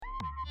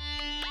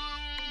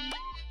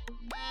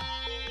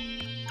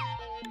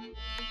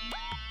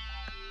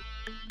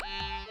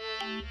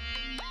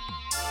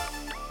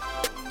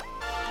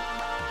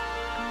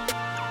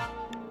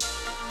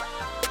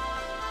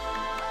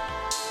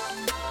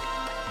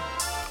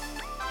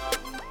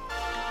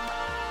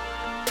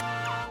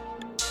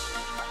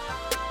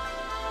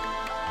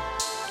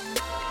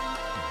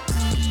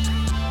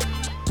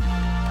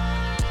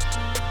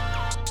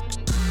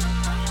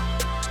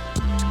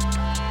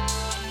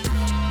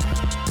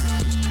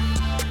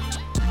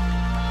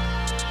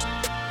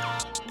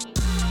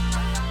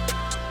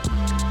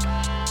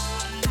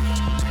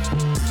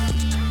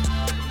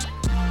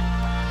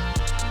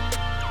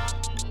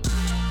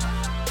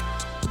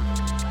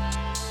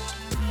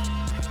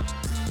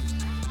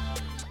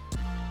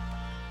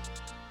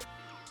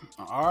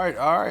All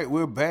right.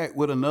 We're back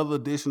with another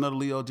edition of the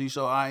Leo G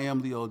Show. I am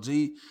Leo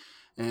G,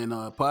 and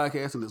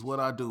podcasting is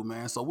what I do,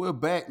 man. So we're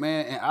back,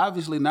 man, and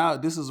obviously now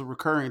this is a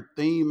recurring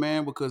theme,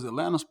 man, because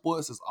Atlanta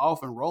sports is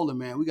off and rolling,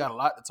 man. We got a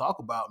lot to talk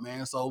about,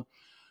 man. So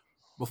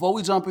before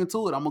we jump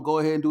into it, I'm gonna go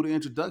ahead and do the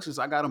introductions.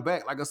 I got them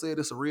back. Like I said,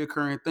 it's a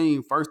reoccurring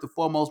theme. First and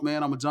foremost,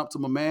 man, I'm gonna jump to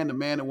my man, the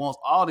man that wants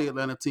all the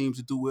Atlanta teams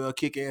to do well,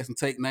 kick ass, and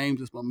take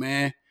names. It's my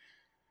man,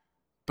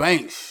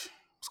 Banks.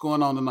 What's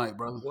going on tonight,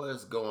 brother?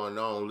 What's going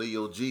on,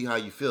 Leo G? How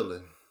you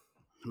feeling?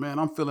 Man,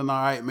 I'm feeling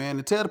all right, man.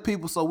 And tell the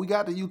people, so we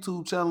got the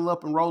YouTube channel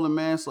up and rolling,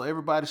 man. So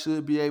everybody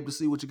should be able to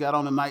see what you got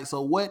on tonight.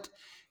 So what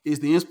is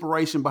the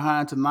inspiration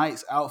behind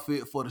tonight's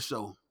outfit for the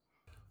show?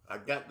 I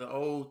got the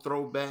old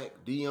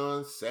throwback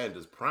Deion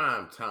Sanders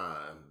prime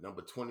time,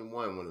 number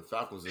 21, when the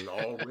Falcons in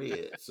all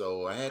red.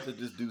 So I had to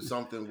just do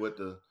something with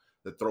the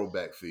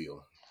throwback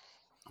feel.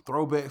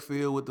 Throwback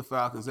field with the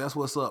Falcons. That's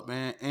what's up,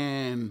 man.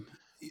 And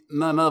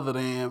none other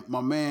than my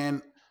man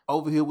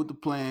over here with the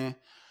plan,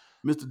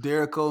 Mr.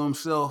 Derico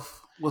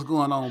himself. What's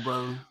going on,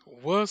 brother?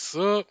 What's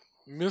up,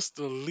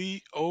 Mr.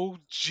 Lee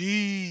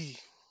OG?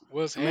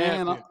 What's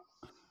Man, happening?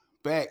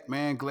 back,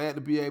 man. Glad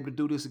to be able to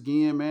do this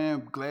again,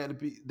 man. Glad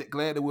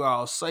that we're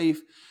all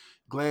safe.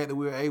 Glad that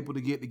we were able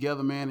to get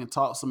together, man, and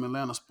talk some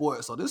Atlanta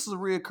sports. So this is a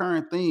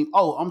reoccurring theme.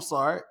 Oh, I'm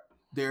sorry,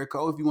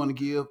 Derico, if you want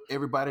to give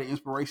everybody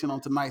inspiration on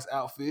tonight's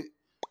outfit.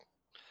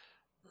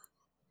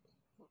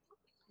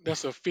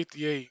 That's a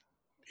 58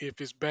 if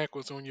it's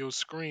backwards on your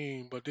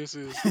screen, but this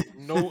is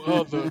no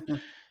other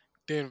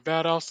than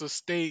Valdosta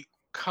State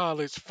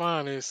College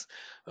finest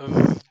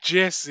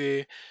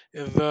Jesse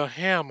the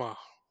Hammer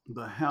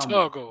The hammer.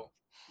 Tuggle.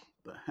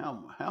 The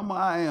hammer. Hammer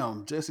I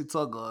am. Jesse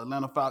Tugger,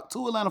 Atlanta Falcons.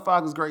 Two Atlanta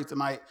Falcons great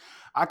tonight.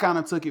 I kind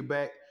of took it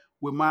back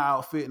with my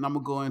outfit, and I'm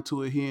gonna go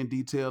into it here in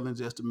detail in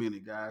just a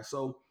minute, guys.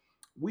 So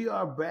we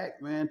are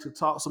back, man, to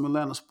talk some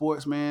Atlanta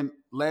sports, man.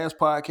 Last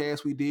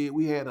podcast we did,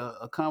 we had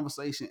a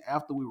conversation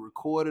after we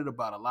recorded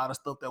about a lot of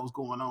stuff that was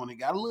going on. It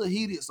got a little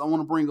heated, so I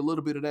want to bring a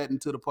little bit of that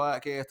into the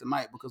podcast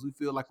tonight because we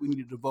feel like we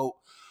need to devote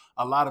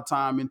a lot of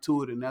time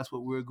into it, and that's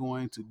what we're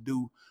going to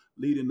do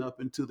leading up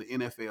into the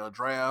NFL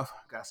draft.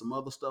 Got some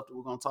other stuff that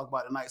we're going to talk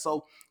about tonight.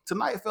 So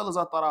tonight, fellas,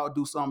 I thought I would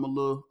do something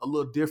a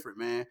little different,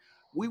 man.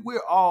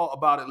 We're all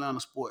about Atlanta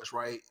sports,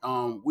 right?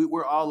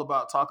 We're all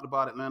about talking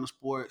about Atlanta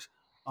sports,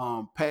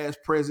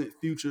 past, present,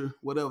 future,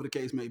 whatever the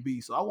case may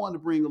be. So I wanted to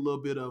bring a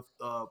little bit of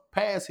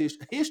past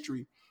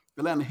history,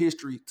 Atlanta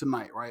history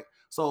tonight, right?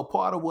 So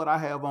part of what I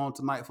have on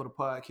tonight for the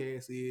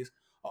podcast is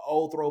an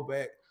old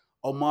throwback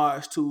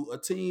homage to a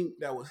team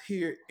that was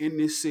here in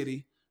this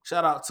city.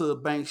 Shout out to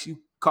Banks. You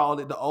called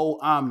it the old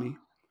Omni.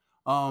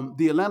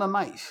 The Atlanta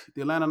Knights.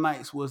 The Atlanta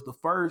Knights was the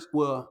first.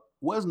 Well,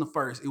 wasn't the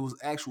first. It was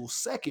actual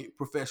second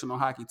professional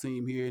hockey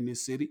team here in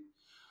this city,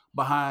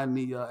 behind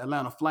the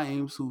Atlanta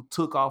Flames, who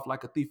took off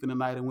like a thief in the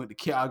night and went to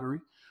Calgary.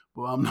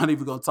 But I'm not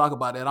even going to talk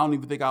about that. I don't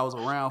even think I was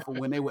around for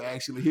when they were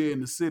actually here in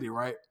the city,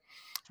 right?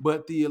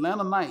 But the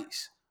Atlanta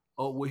Knights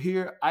were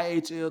here,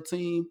 IHL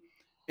team,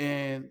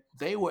 and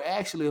they were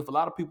actually, if a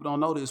lot of people don't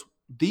know this,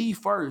 the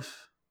first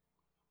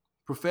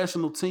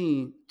professional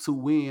team to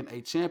win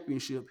a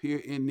championship here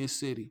in this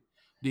city,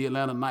 the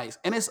Atlanta Knights.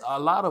 And it's a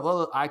lot of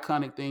other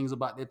iconic things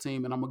about that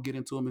team, and I'm gonna get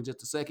into them in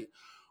just a second.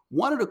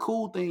 One of the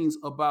cool things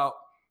about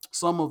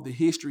some of the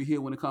history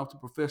here when it comes to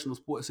professional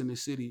sports in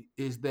this city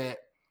is that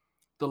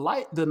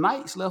the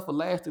Knights left a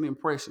lasting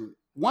impression.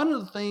 One of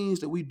the things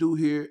that we do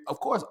here,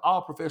 of course,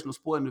 all professional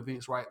sporting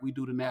events, right? We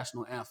do the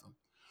national anthem.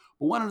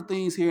 But one of the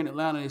things here in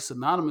Atlanta is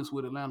synonymous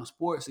with Atlanta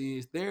sports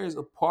is there is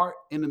a part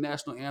in the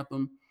national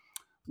anthem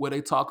where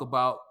they talk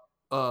about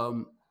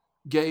um,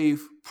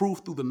 gave proof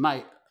through the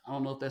night. I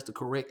don't know if that's the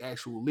correct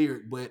actual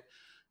lyric, but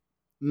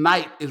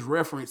night is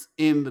referenced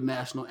in the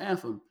national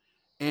anthem.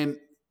 And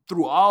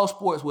through all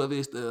sports, whether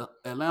it's the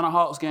Atlanta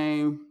Hawks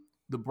game,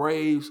 the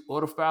Braves,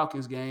 or the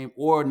Falcons game,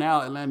 or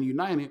now Atlanta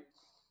United,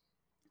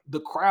 the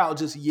crowd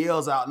just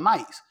yells out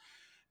nights.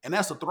 And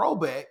that's a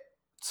throwback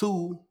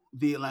to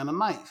the Atlanta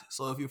Knights.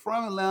 So if you're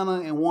from Atlanta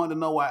and want to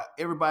know why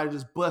everybody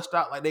just bust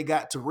out like they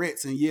got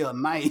Tourette's and yell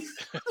nights,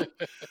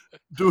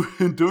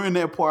 during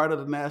that part of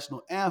the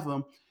national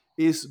anthem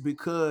is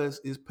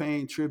because it's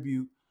paying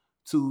tribute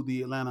to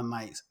the Atlanta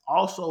Knights.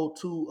 Also,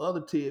 two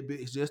other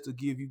tidbits just to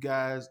give you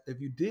guys,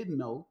 if you didn't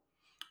know,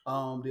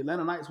 the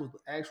Atlanta Knights was the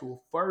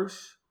actual first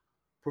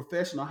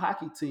professional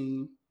hockey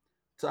team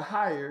to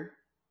hire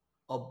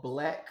a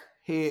black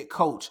head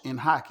coach in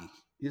hockey.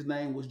 His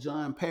name was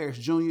John Parrish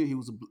Jr. He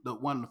was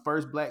one of the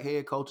first black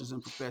head coaches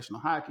in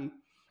professional hockey.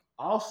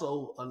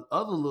 Also,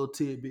 another little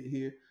tidbit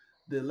here: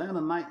 the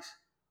Atlanta Knights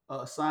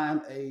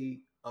signed a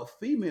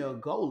female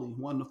goalie,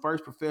 one of the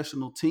first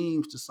professional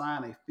teams to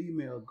sign a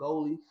female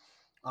goalie.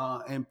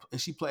 And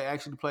she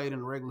actually played in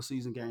a regular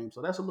season game.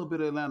 So that's a little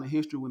bit of Atlanta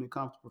history when it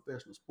comes to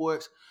professional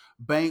sports.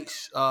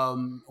 Banks, I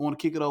want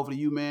to kick it over to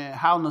you, man.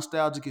 How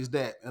nostalgic is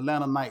that?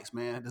 Atlanta Knights,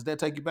 man. Does that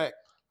take you back?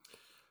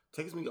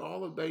 Takes me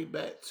all the way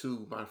back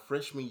to my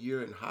freshman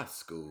year in high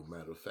school,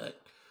 matter of fact.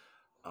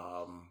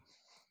 Um,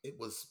 it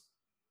was,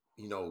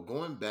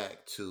 going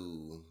back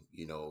to,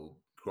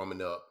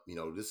 growing up,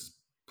 this is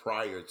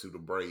prior to the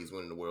Braves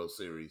winning the World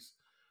Series.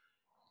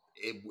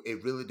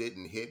 It really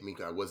didn't hit me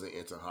because I wasn't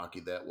into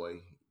hockey that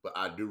way. But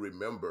I do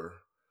remember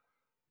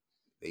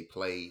they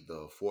played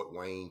the Fort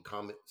Wayne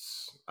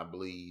Comets. I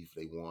believe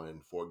they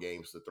won 4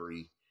 games to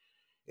 3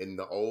 in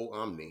the old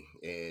Omni.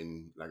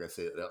 And like I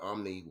said, the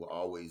Omni will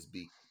always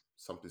be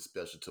something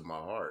special to my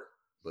heart.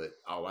 But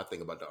all I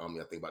think about the Omni,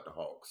 I think about the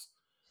Hawks.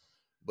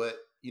 But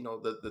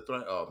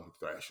the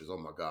Thrashers. Oh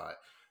my God,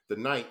 the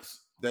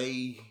Knights.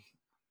 They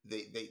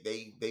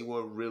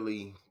were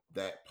really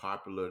that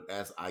popular.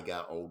 As I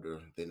got older,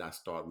 then I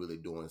started really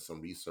doing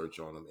some research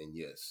on them. And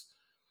yes,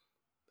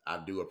 I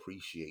do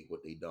appreciate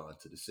what they done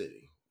to the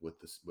city with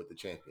the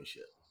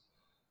championship.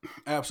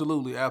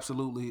 Absolutely,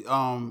 absolutely.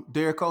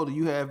 Derek Cole, do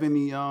you have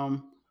any? I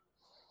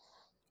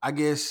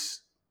guess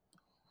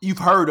you've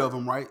heard of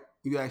them, right?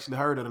 You actually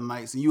heard of the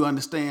Knights, and you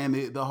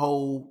understand the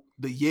whole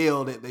the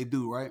yell that they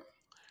do, right?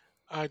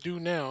 I do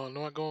now. I'm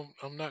not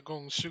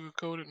going to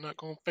sugarcoat it. Not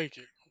going to fake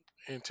it.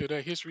 And to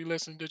that history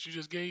lesson that you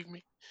just gave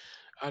me,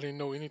 I didn't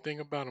know anything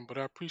about them, but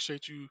I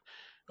appreciate you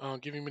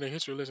giving me the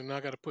history lesson. Now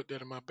I got to put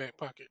that in my back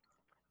pocket.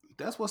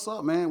 That's what's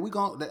up, man. We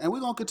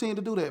gonna continue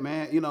to do that,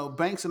 man. You know,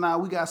 Banks and I,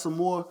 we got some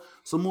more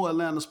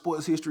Atlanta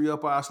sports history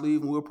up our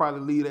sleeve, and we'll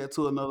probably lead that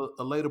to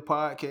a later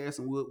podcast,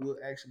 and we'll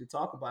actually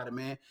talk about it,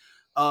 man.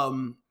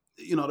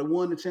 They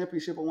won the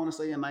championship. I want to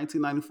say in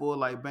 1994,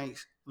 like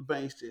Banks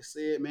just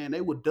said, man.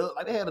 They were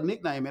like they had a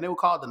nickname, man. They were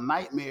called the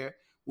Nightmare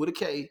with a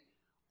K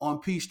on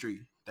Peachtree.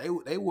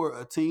 They were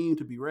a team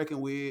to be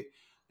reckoned with,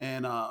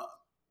 and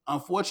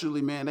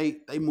unfortunately, man,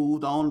 they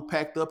moved on,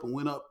 packed up, and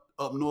went up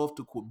north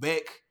to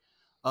Quebec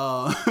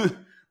uh,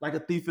 like a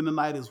thief in the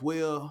night as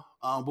well.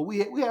 But we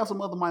have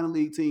some other minor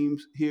league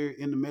teams here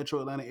in the Metro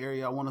Atlanta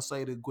area. I want to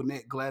say the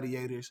Gwinnett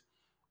Gladiators,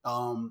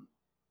 um,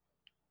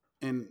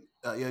 and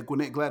yeah,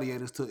 Gwinnett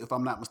Gladiators, too, if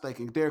I'm not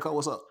mistaken. Derek,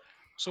 what's up?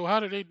 So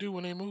how did they do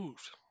when they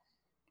moved?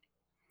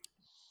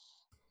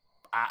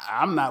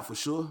 I'm not for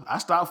sure. I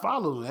stopped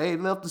following. They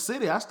left the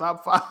city. I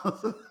stopped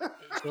following.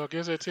 So I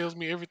guess that tells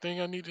me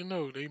everything I need to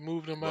know. They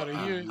moved them out Well,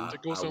 of I, here I to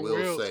go I somewhere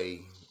will else.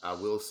 say I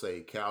will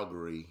say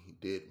Calgary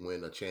did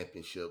win a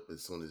championship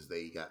as soon as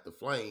they got the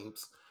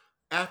Flames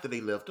after they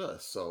left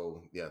us.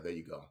 So yeah, there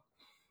you go.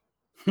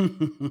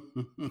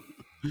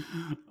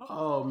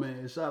 Oh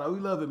man, shout out. We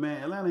love it,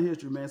 man. Atlanta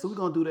history, man. So we're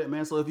gonna do that,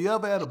 man. So if you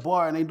ever at a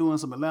bar and they doing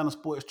some Atlanta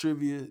sports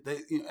trivia,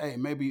 hey, I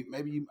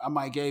I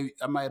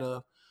might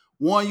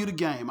warn you the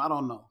game. I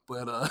don't know.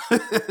 But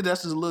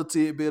that's just a little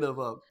tidbit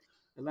of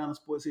Atlanta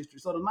sports history.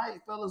 So tonight,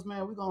 fellas,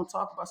 man, we're gonna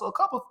talk about a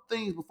couple of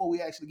things before we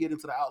actually get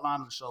into the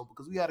outline of the show,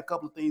 because we had a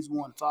couple of things we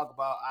wanted to talk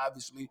about,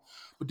 obviously.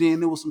 But then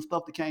there was some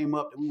stuff that came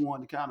up that I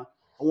wanted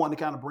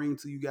to kind of bring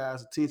to you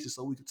guys' attention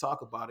so we could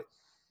talk about it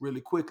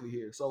really quickly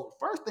here. So,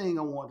 first thing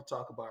I wanted to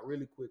talk about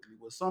really quickly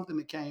was something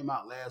that came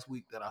out last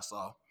week that I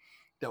saw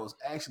that was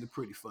actually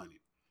pretty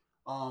funny.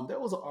 There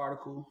was an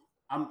article.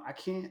 I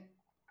can't.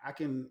 I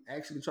can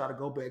actually try to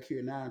go back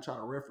here now and try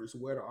to reference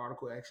where the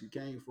article actually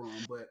came from,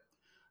 but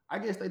I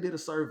guess they did a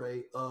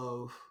survey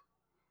of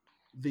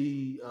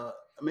the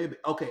maybe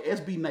okay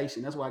SB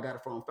Nation. That's where I got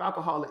it from.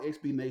 Falcoholic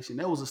SB Nation.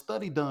 There was a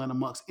study done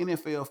amongst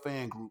NFL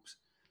fan groups,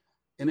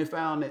 and they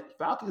found that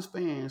Falcons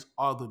fans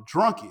are the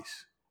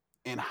drunkest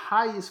and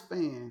highest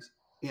fans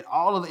in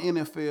all of the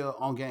NFL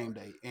on game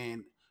day.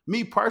 And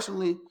me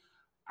personally,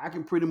 I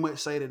can pretty much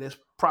say that that's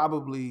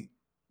probably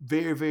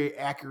very, very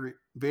accurate,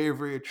 very,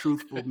 very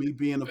truthful. Me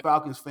being a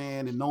Falcons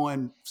fan and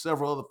knowing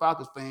several other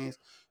Falcons fans,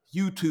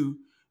 you two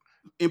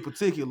in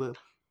particular,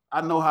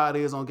 I know how it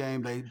is on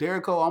game day.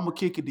 Derek Cole, I'm gonna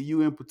kick it to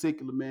you in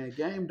particular, man.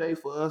 Game day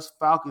for us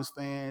Falcons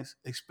fans,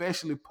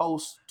 especially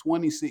post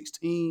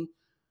 2016,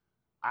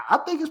 I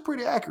think it's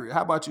pretty accurate.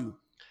 How about you?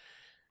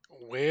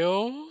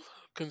 Well,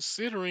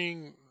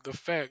 considering the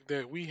fact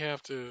that we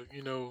have to,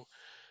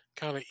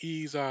 kind of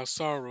ease our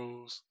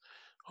sorrows,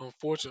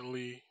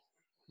 unfortunately,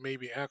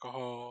 maybe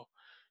alcohol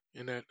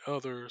and that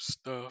other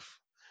stuff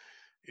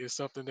is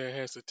something that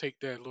has to take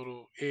that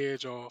little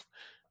edge off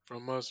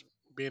from us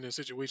being in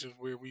situations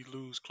where we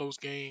lose close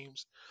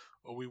games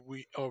or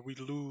we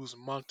lose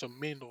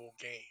monumental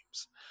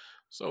games.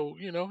 So,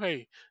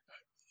 hey,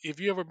 if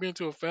you ever been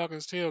to a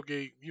Falcons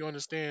tailgate, you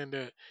understand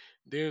that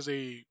there's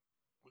a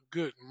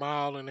good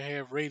mile and a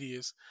half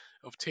radius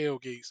of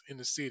tailgates in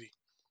the city.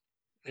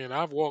 And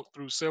I've walked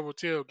through several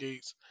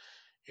tailgates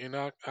and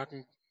I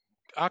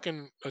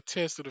can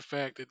attest to the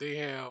fact that they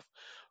have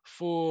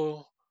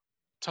full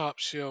top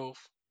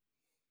shelf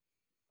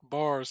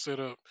bars set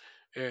up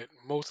at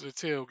most of the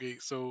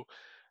tailgates. So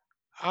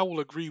I will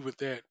agree with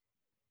that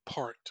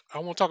part. I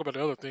won't talk about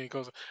the other thing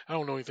because I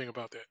don't know anything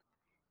about that.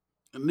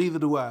 Neither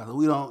do I.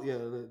 We don't. Yeah,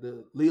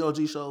 the Leo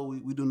G show.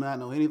 We do not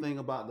know anything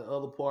about the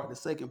other part, the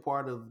second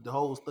part of the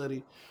whole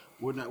study.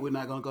 We're not going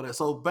to go there.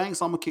 So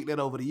Banks, I'm gonna kick that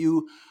over to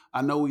you.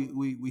 I know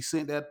we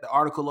sent the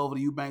article over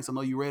to you, Banks. I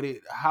know you read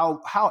it.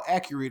 How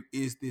accurate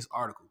is this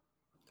article?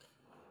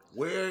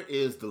 Where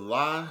is the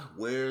lie?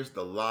 Where's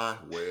the lie?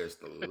 Where's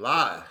the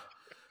lie?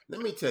 Let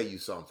me tell you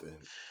something.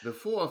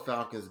 Before a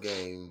Falcons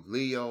game,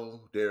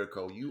 Leo,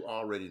 Derico, you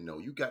already know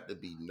you got to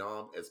be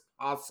numb as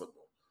possible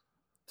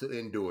to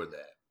endure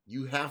that.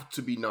 You have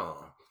to be numb.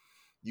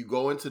 You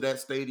go into that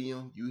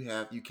stadium,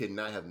 you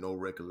cannot have no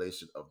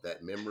recollection of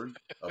that memory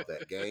of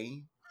that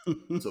game.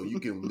 So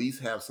you can at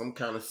least have some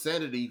kind of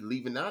sanity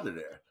leaving out of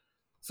there.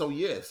 So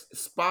yes,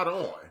 spot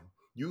on.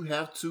 You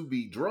have to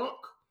be drunk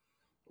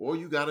or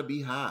you gotta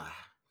be high.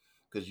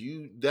 Cause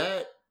you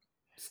that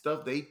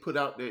stuff they put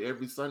out there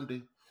every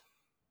Sunday,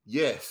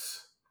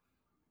 yes.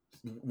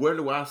 Where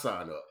do I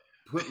sign up?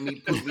 Put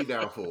me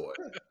down for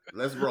it.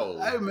 Let's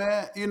roll. Hey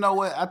man, you know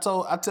what? I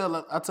tell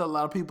a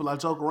lot of people. I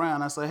joke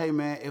around. I say, hey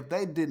man, if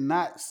they did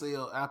not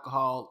sell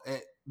alcohol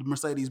at the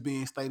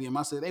Mercedes-Benz Stadium,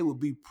 I said they would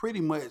be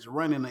pretty much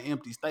running an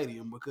empty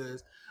stadium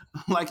because,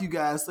 like you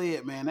guys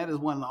said, man, that is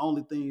one of the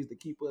only things that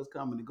keep us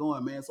coming and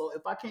going, man. So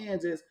if I can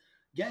just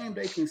game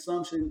day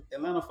consumption,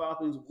 Atlanta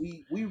Falcons,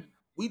 we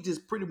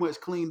just pretty much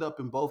cleaned up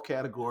in both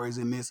categories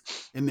in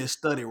this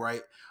study,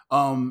 right?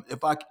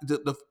 If I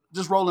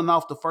just rolling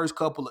off the first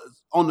couple of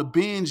on the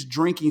binge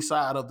drinking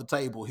side of the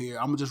table here,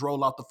 I'm gonna just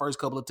roll off the first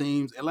couple of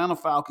teams. Atlanta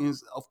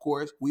Falcons, of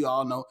course, we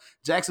all know.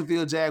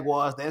 Jacksonville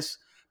Jaguars,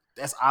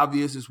 that's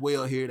obvious as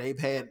well here. They've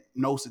had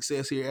no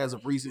success here as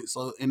of recent.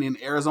 So, and then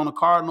Arizona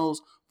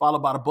Cardinals, followed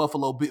by the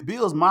Buffalo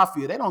Bills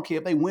Mafia. They don't care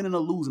if they winning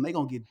or losing. They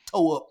gonna get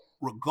toe up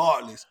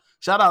regardless.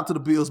 Shout out to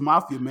the Bills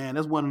Mafia, man.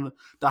 That's one of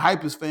the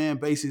hypest fan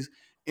bases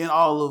in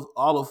all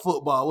of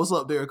football. What's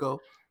up, Derico?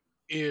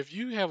 If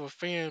you have a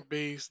fan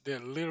base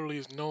that literally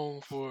is known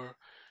for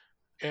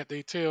at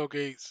their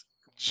tailgates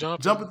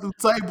Jumping jumping through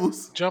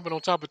tables. jumping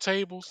on top of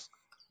tables,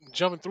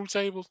 jumping through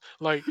tables,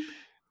 like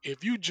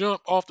if you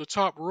jump off the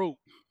top rope,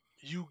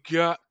 you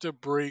got to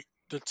break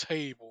the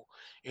table.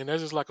 And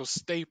that's just like a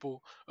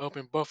staple up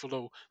in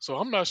Buffalo. So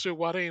I'm not sure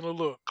why they ain't a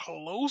little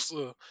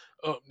closer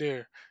up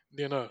there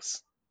than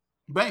us.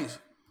 Banks.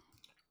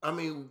 I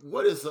mean,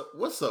 what's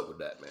up with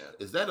that, man?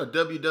 Is that a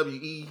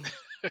WWE?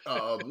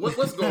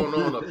 What's going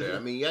on up there? I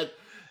mean,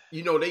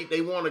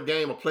 they won a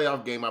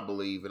playoff game, I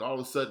believe, and all of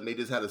a sudden they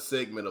just had a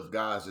segment of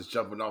guys just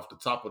jumping off the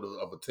top of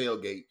a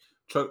tailgate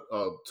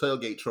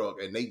truck,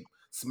 and they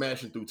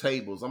smashing through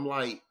tables. I'm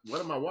like, what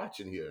am I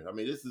watching here? I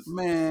mean, this is. I,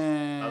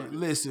 Man,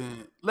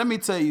 listen, let me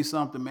tell you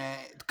something, man.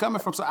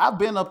 Coming from, so I've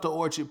been up to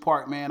Orchard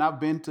Park, man. I've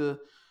been to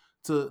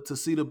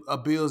see a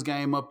Bills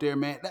game up there,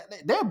 man.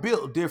 They're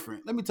built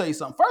different. Let me tell you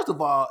something. First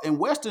of all, in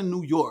Western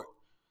New York,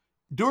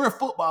 during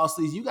football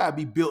season, you gotta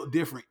be built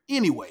different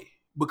anyway.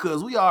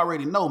 Because we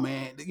already know,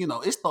 man,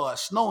 it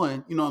starts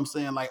snowing, you know what I'm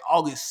saying, like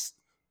August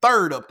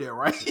 3rd up there,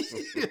 right?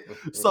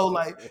 So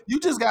like you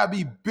just gotta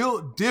be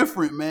built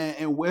different, man,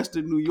 in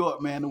Western New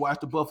York, man, to watch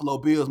the Buffalo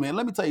Bills, man.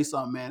 Let me tell you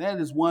something, man. That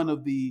is one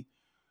of the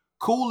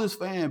coolest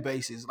fan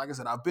bases. Like I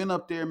said, I've been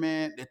up there,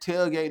 man. The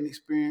tailgating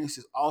experience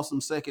is awesome,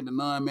 second to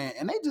none, man.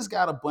 And they just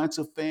got a bunch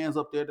of fans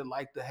up there that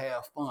like to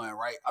have fun,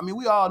 right? I mean,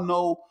 we all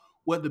know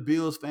what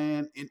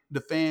the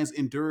fans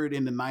endured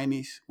in the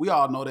 '90s. We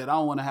all know that. I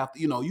don't want to have to,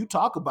 you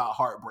talk about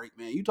heartbreak,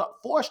 man. You talk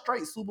four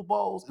straight Super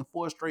Bowls and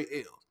four straight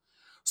L's.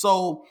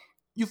 So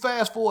you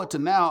fast forward to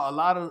now, a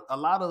lot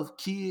of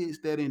kids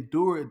that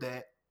endured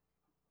that,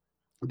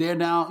 they're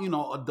now,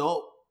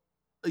 adult,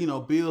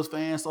 Bills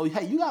fans. So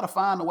hey, you got to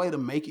find a way to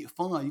make it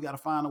fun. You got to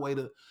find a way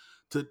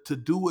to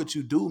do what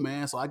you do,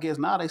 man. So I guess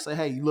now they say,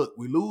 hey, look,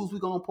 we lose, we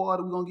gonna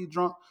party, we gonna get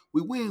drunk.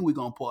 We win, we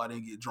gonna party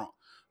and get drunk.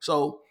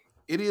 So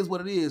it is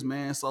what it is,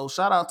 man. So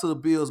shout out to the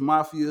Bills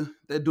Mafia.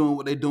 They're doing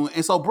what they're doing.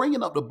 And so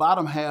bringing up the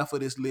bottom half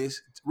of this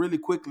list really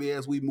quickly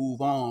as we move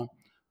on,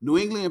 New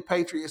England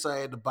Patriots are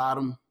at the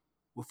bottom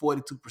with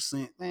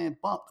 42%. Man,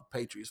 bump the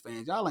Patriots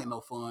fans. Y'all ain't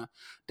no fun.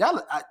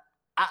 Dallas,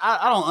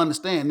 I don't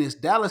understand this.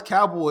 Dallas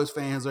Cowboys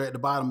fans are at the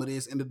bottom of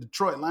this, and the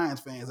Detroit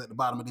Lions fans at the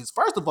bottom of this.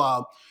 First of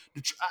all,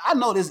 I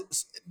know this.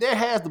 There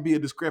has to be a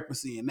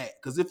discrepancy in that,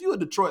 because if you're a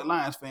Detroit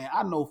Lions fan,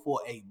 I know for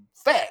a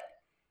fact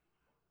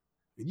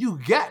you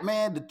got,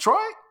 man,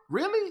 Detroit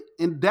really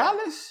in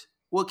Dallas.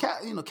 Well,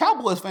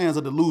 Cowboys fans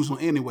are delusional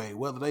anyway,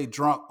 whether they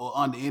drunk or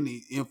under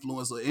any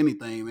influence or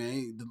anything,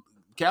 man. The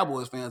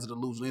Cowboys fans are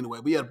delusional anyway.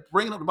 But yeah,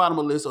 bringing up the bottom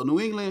of the list, so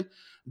New England,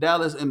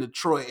 Dallas, and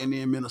Detroit, and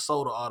then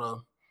Minnesota are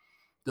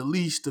the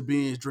least to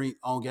binge drink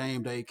on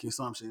game day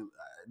consumption.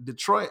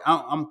 Detroit,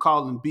 I'm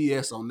calling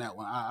BS on that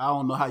one. I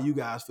don't know how you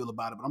guys feel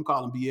about it, but I'm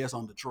calling BS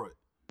on Detroit.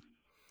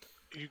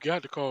 You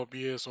got to call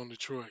BS on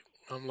Detroit.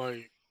 I'm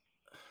like,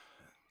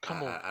 I,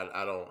 come on.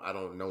 I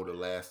don't know the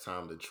last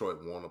time Detroit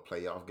won a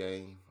playoff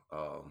game.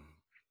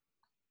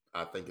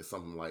 I think it's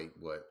something like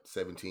what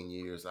 17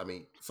 years. I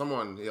mean,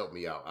 someone help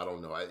me out. I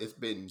don't know. It's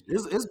been.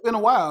 It's been a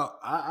while.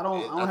 I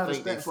don't I have the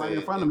think they stats right in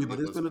said front of me, but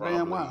it it's was been a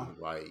damn probably while.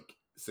 like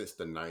since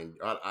the 90s.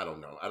 I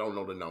don't know. I don't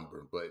know the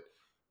number, but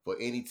for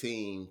any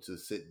team to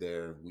sit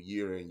there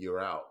year in year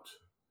out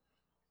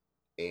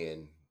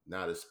and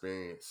not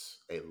experience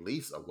at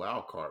least a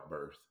wild card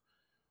berth,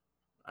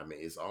 I mean,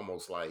 it's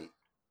almost like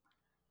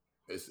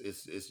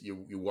it's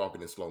you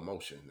walking in slow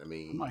motion. I I'm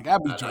mean, like,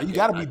 gotta be I drunk. You can't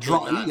gotta I be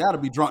drunk. You cannot gotta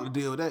be drunk to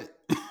deal with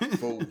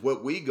for that.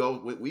 what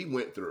we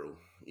went through.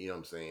 You know what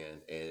I'm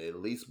saying? And at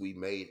least we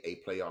made a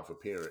playoff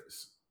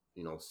appearance.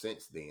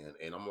 Since then,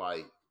 and I'm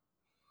like,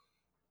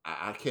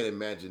 I can't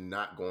imagine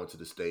not going to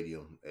the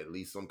stadium at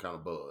least some kind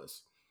of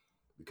buzz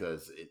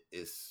because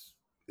it's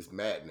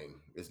maddening.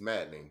 It's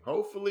maddening.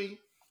 Hopefully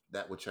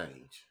that will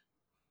change.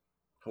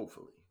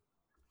 Hopefully.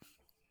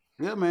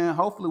 Yeah, man.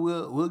 Hopefully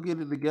we'll get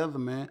it together,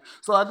 man.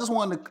 So I just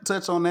wanted to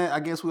touch on that. I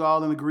guess we're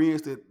all in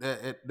agreement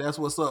that's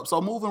what's up. So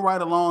moving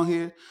right along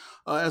here,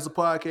 as the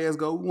podcast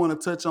go, we want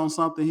to touch on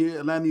something here.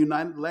 Atlanta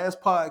United.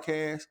 Last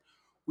podcast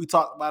we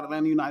talked about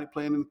Atlanta United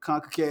playing in the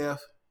Concacaf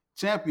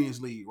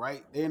Champions League.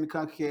 Right? They're in the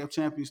Concacaf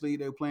Champions League.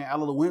 They were playing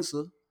Ala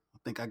Windsor. I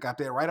think I got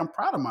that right. I'm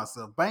proud of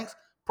myself. Banks,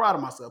 proud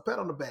of myself. Pat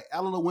on the back.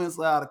 Ala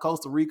Windsor out of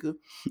Costa Rica.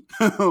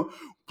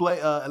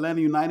 Play Atlanta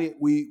United.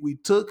 We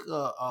took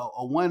a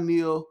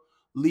 1-0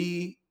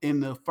 lead in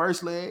the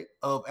first leg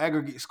of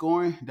aggregate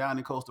scoring down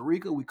in Costa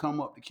Rica. We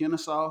come up to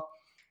Kennesaw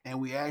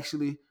and we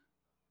actually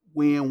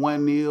win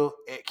 1-0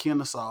 at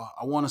Kennesaw.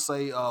 I want to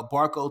say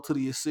Barco to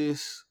the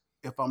assist.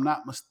 If I'm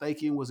not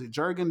mistaken, was it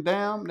Jurgen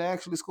Dam that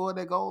actually scored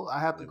that goal? I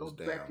have to It go was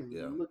back down. and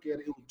Yeah. look at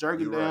it. It was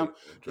Jurgen You're Dam right.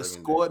 that Dragging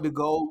scored down. the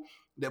goal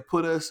that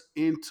put us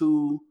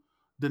into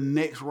the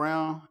next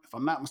round. If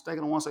I'm not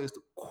mistaken, I want to say it's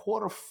the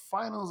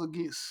quarterfinals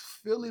against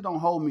Philly. Don't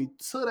hold me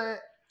to that.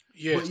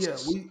 But yeah,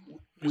 Yes, it's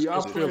we are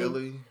against Did Philly. playing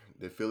Philly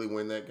did Philly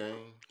win that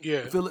game?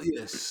 Yeah. Philly.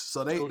 Yes,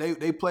 so they So they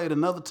they played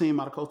another team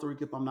out of Costa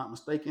Rica. If I'm not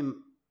mistaken,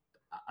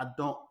 I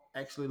don't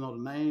actually know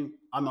the name.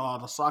 I know all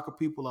the soccer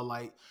people are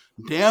like,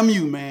 "Damn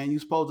you, man! You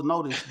supposed to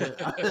know this."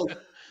 But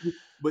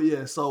but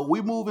yeah, so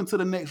we move into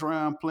the next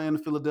round playing the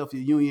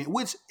Philadelphia Union,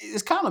 which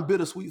is kind of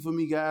bittersweet for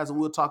me, guys. And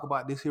we'll talk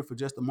about this here for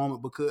just a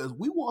moment because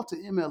we want the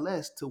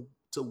MLS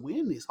to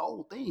win this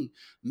whole thing.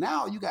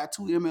 Now you got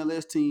two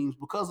MLS teams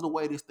because of the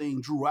way this thing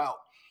drew out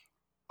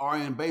are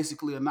in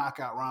basically a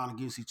knockout round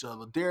against each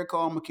other. Derek,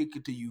 I'm gonna kick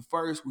it to you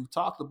first. We've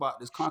talked about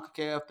this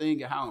CONCACAF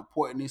thing and how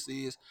important this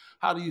is.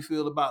 How do you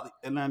feel about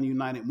Atlanta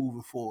United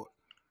moving forward?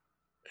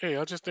 hey,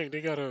 I just think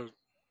they gotta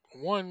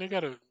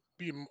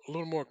be a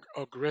little more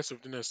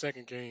aggressive than their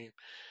second game.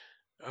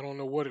 I don't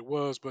know what it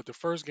was, but the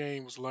first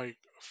game was like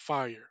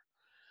fire.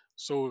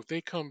 So if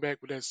they come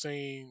back with that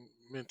same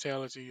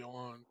mentality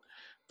on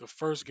the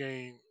first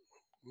game,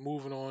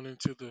 moving on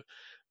into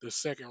the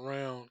second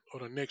round or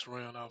the next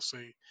round, I'll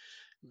say,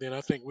 then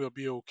I think we'll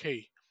be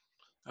okay.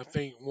 I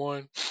think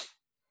one,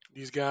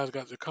 these guys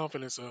got the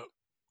confidence up,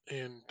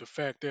 and the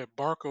fact that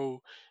Barco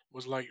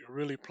was like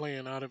really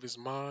playing out of his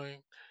mind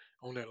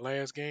on that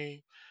last game.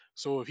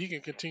 So if he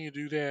can continue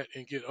to do that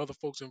and get other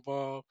folks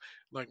involved,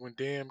 like when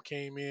Dam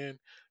came in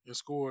and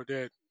scored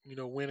that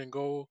winning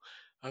goal,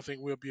 I think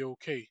we'll be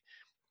okay.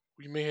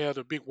 We may have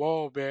the big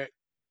wall back,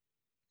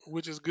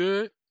 which is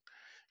good.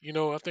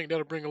 I think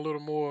that'll bring a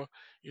little more,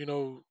 you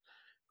know,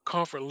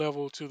 comfort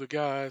level to the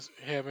guys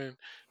having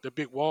the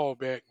big wall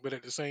back. But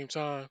at the same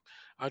time,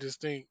 I just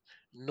think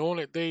knowing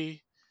that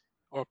they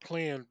are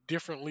playing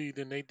differently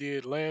than they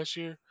did last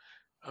year,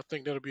 I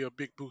think that'll be a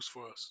big boost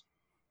for us.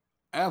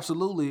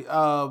 Absolutely.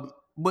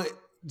 But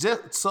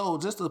just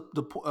to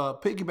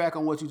piggyback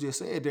on what you just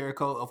said, Derek,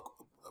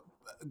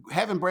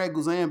 having Brad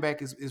Guzan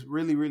back is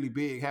really, really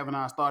big. Having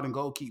our starting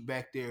goalkeeper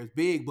back there is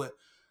big. But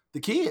the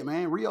kid,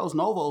 man, Rios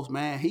Novos,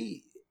 man,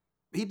 he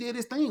did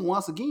his thing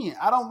once again.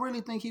 I don't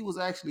really think he was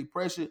actually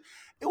pressured.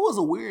 It was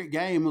a weird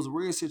game. It was a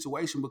weird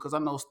situation because I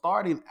know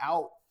starting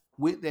out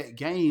with that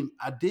game,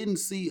 I didn't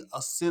see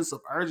a sense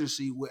of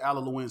urgency with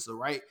Ala Lewensa,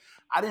 right?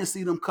 I didn't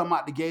see them come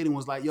out the gate and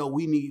was like, yo,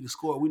 we need to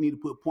score. We need to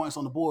put points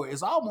on the board.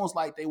 It's almost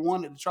like they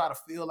wanted to try to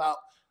fill out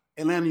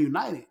Atlanta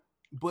United.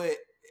 But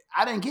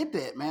I didn't get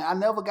that, man. I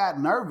never got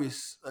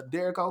nervous,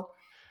 Derrico.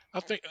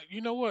 I think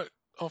you know what?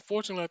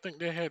 Unfortunately, I think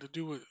that had to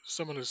do with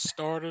some of the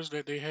starters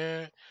that they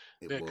had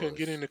It that couldn't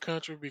get in was the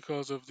country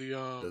because of the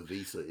the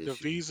visa the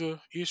issue.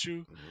 visa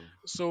issue. Hmm.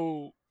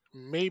 So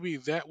maybe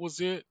that was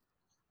it.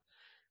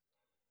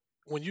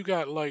 When you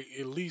got like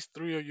at least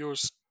three of your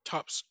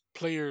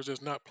players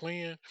that's not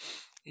playing,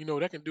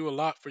 that can do a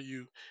lot for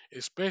you,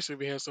 especially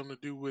if it has something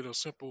to do with a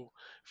simple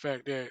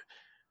fact that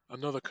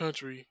another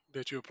country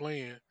that you're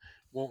playing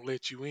won't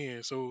let you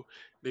in. So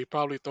they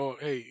probably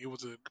thought, hey, it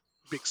was a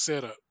big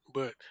setup,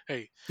 but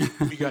hey,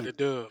 we got the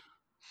dub.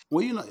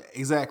 Well,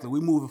 exactly. We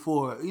moving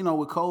forward.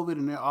 With COVID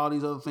and all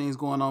these other things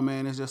going on,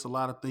 man, it's just a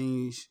lot of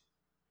things.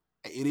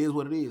 It is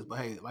what it is. But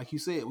hey, like you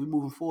said, we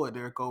moving forward,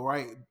 Derrico.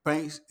 Right?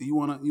 Banks, you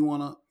wanna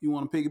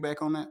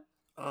piggyback on that?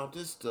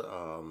 Just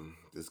to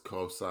just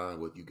co-sign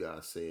what you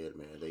guys said,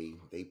 man.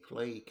 They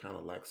played kind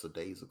of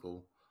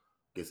lackadaisical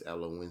against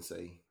Ala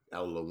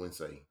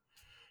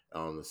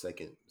on the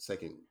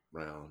second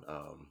round,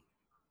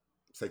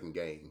 second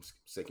games,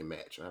 second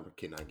match. I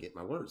cannot get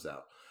my words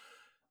out.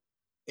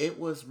 It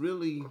was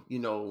really,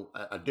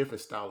 a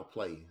different style of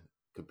play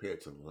compared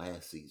to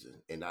last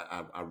season, and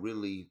I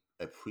really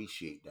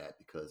appreciate that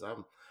because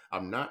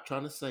I'm not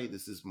trying to say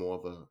this is more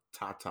of a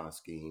Tata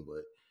scheme,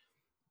 but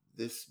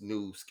this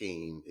new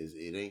scheme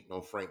it ain't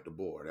no Frank De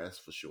Boer, that's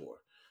for sure.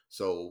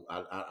 So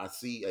I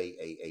see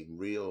a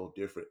real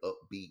different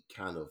upbeat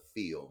kind of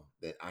feel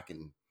that I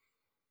can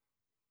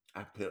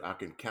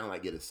kind of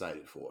like get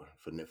excited for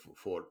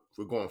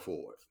going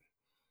forward.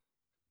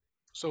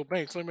 So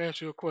Banks, let me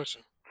ask you a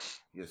question.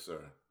 Yes,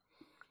 sir.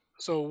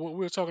 So what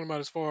we're talking about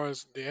as far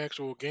as the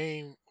actual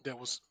game that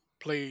was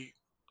played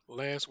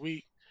last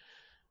week,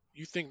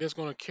 you think that's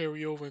going to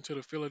carry over into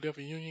the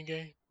Philadelphia Union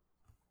game?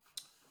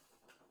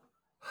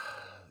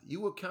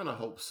 You would kind of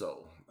hope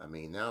so. I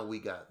mean, now we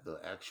got the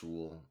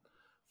actual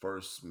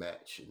first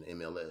match in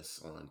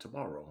MLS on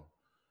tomorrow.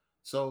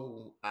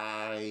 So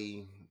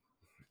I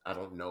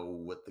don't know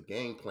what the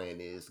game plan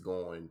is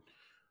going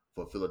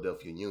for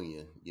Philadelphia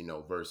Union,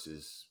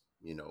 versus,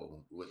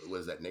 what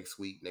is that, next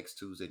week, next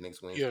Tuesday,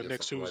 next Yeah, Wednesday, or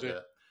next something like Tuesday.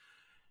 that.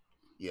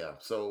 Yeah.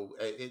 So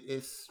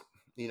it's,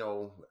 you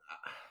know,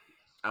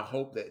 I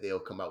hope that they'll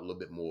come out a little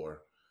bit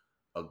more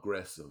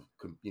aggressive,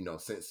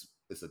 since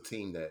it's a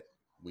team that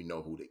we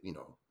know who they,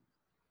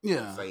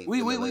 Yeah, same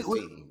we MLS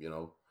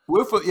team.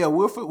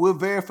 we're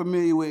very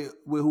familiar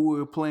with who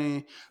we're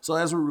playing. So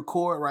as we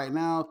record right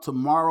now,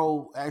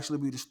 tomorrow actually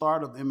be the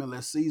start of the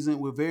MLS season.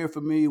 We're very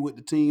familiar with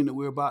the team that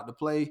we're about to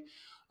play.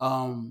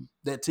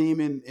 That team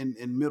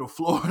in Middle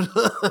Florida.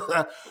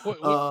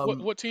 What what what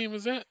um, what team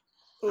is that?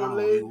 I don't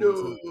even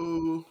want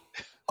Orlando. to.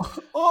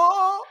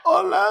 Oh,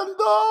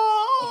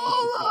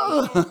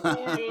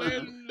 Orlando!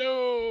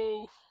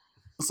 Orlando.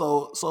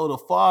 So the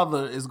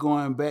father is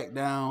going back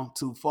down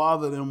to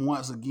father them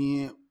once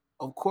again.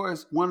 Of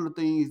course, one of the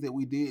things that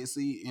we did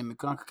see in the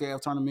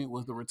CONCACAF tournament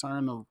was the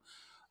return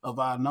of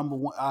our number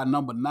one, our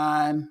number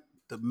nine,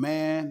 the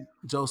man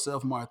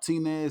Joseph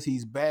Martinez.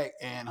 He's back,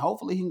 and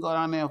hopefully he can go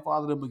down there and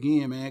father them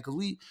again, man. Because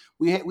we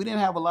didn't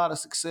have a lot of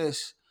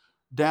success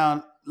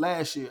down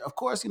last year. Of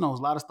course, there's a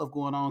lot of stuff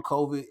going on.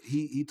 COVID.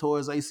 He tore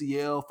his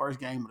ACL first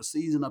game of the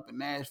season up in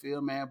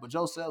Nashville, man. But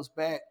Joseph's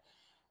back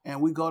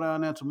and we go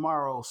down there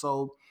tomorrow.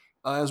 So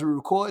as we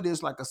record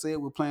this, like I said,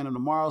 we're playing them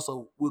tomorrow.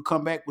 So we'll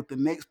come back with the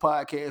next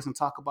podcast and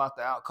talk about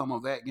the outcome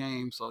of that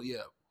game. So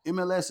yeah,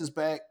 MLS is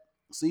back.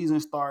 Season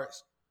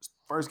starts.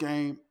 First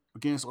game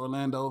against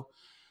Orlando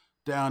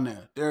down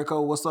there.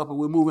 Derrico, what's up? And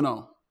we're moving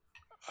on.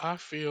 I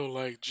feel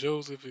like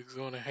Joseph is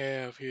going to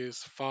have his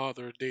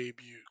father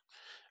debut.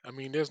 I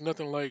mean, there's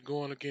nothing like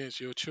going against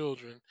your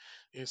children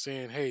and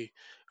saying, "Hey,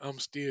 I'm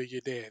still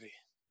your daddy."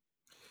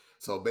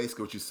 So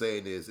basically, what you're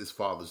saying is it's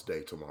Father's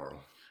Day tomorrow.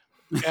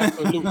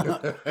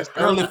 Absolutely. It's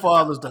Early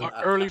Father's Day.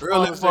 early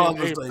Early Father's Day in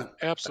Father's Day. April.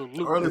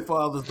 Absolutely. Early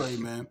Father's Day,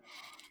 man.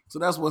 So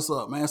that's what's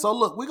up, man. So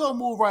look, we're gonna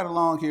move right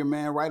along here,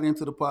 man, right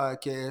into the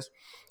podcast,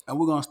 and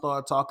we're gonna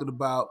start talking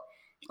about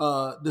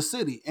the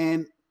city.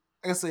 And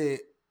like I said,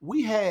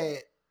 we had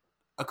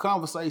a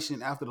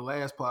conversation after the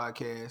last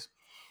podcast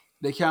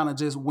that kind of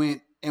just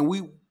went, and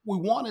we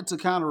wanted to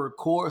kind of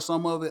record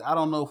some of it. I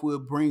don't know if we'll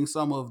bring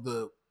some of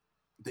the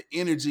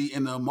energy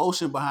and the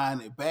emotion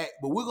behind it back,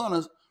 but we're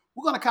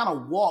gonna kind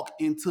of walk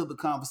into the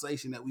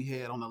conversation that we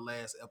had on the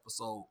last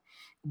episode.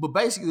 But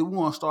basically, we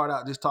want to start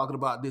out just talking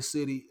about this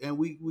city, and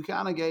we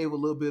kind of gave a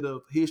little bit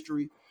of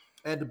history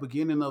at the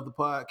beginning of the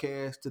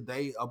podcast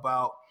today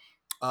about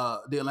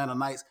the Atlanta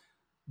Knights.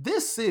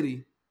 This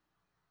city,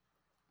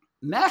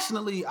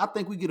 nationally, I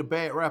think we get a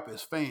bad rap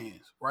as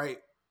fans, right?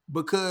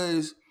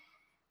 Because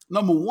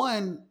number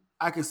one,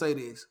 I can say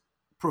this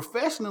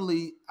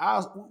professionally,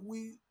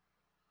 we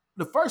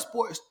the first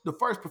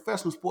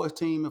professional sports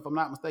team, if I'm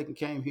not mistaken,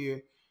 came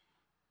here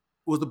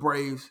was the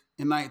Braves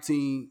in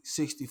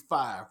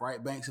 1965,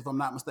 right? Banks, if I'm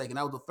not mistaken,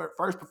 that was the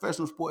first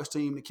professional sports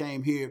team that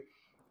came here.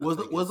 I think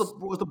it's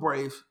Was the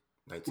Braves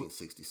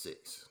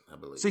 1966, I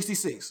believe.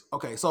 66?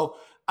 Okay, so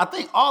I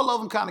think all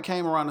of them kind of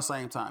came around the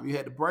same time. You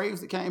had the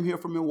Braves that came here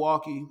from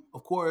Milwaukee,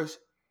 of course.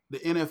 The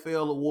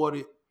NFL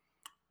awarded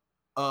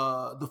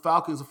the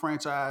Falcons a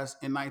franchise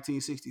in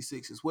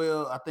 1966 as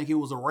well. I think it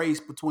was a race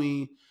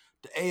between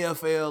the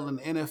AFL and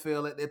the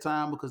NFL at that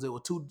time because there were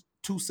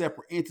two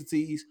separate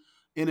entities.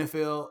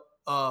 NFL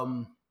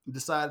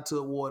decided to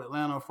award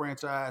Atlanta a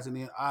franchise, and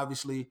then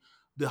obviously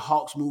the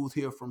Hawks moved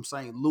here from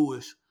St.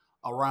 Louis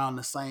around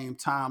the same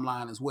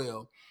timeline as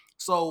well.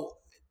 So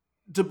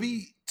to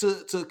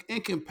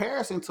in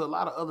comparison to a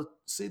lot of other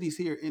cities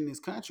here in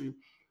this country,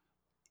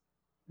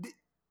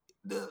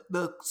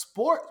 the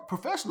sport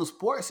professional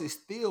sports is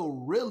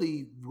still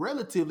really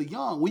relatively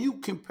young when you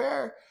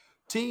compare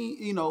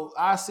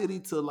our city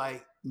to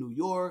like New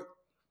York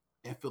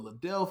and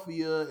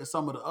Philadelphia and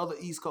some of the other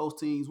East Coast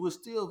teams. We're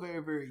still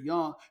very, very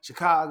young.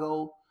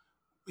 Chicago,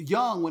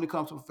 young when it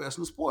comes to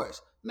professional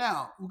sports.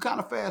 Now we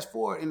kind of fast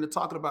forward into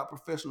talking about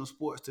professional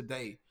sports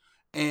today,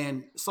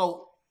 and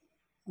so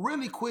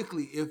really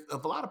quickly, if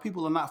a lot of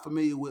people are not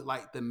familiar with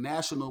like the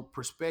national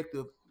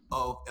perspective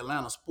of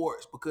Atlanta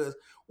sports, because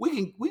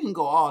we can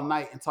go all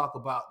night and talk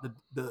about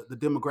the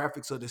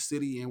demographics of the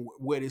city and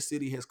where this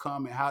city has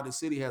come and how the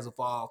city has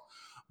evolved.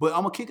 But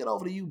I'm gonna kick it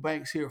over to you,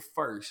 Banks, here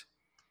first.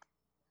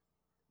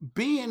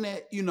 Being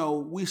that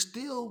we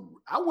still,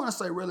 I want to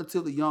say,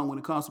 relatively young when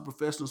it comes to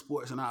professional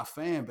sports and our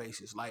fan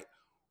bases. Like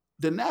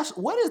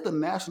what is the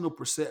national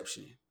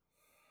perception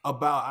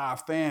about our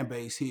fan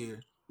base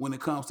here when it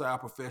comes to our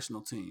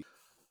professional team?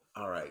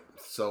 All right.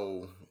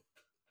 So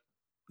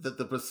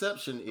the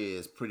perception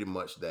is pretty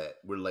much that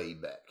we're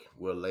laid back.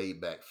 We're a laid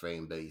back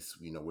fan base.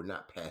 We're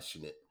not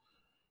passionate.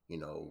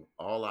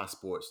 All our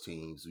sports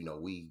teams,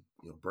 we,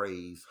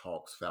 Braves,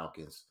 Hawks,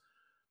 Falcons.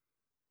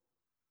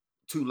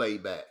 too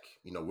laid back.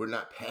 We're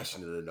not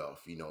passionate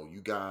enough.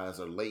 You guys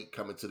are late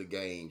coming to the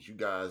games. You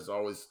guys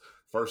always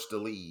first to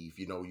leave.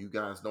 You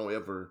guys don't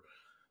ever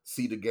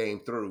see the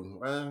game through.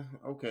 Well,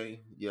 okay,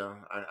 yeah,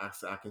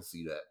 I can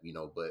see that.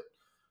 But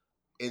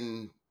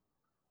in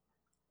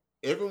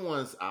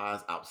everyone's eyes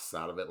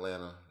outside of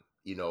Atlanta,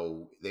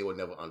 they will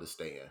never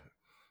understand.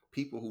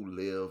 People who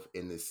live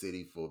in this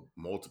city for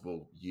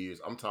multiple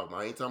years. I ain't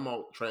talking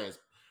about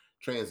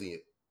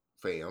transient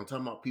fan. I'm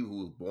talking about people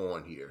who was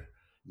born here.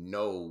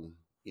 Know,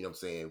 what I'm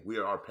saying? We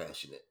are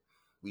passionate.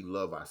 We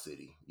love our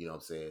city. You know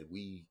what I'm saying?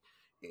 We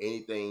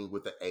anything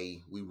with the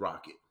A, we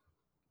rock it.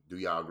 Do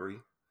y'all agree?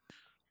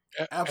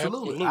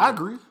 Absolutely, I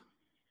Absolutely. agree.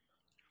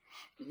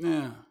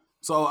 Yeah.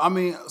 So I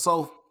mean,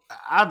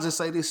 I just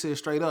say this shit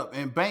straight up.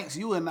 And Banks,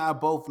 you and I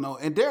both know,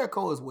 and Derek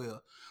Cole as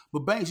well.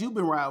 But Banks, you've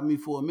been riding with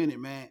me for a minute,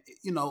 man.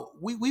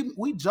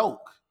 We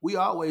joke. We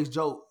always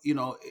joke.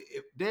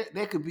 If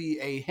there could be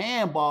a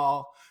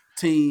handball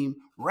team,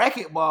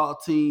 racquetball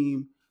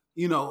team,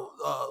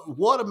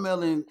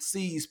 watermelon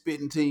seed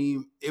spitting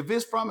team. If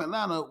it's from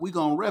Atlanta, we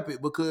gonna rep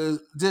it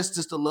because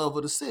just the love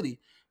of the city.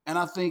 And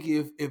I think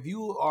if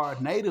you are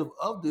a native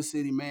of the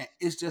city, man,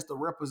 it's just a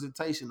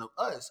representation of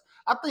us.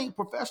 I think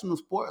professional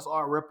sports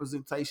are a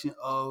representation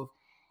of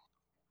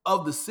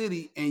the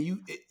city,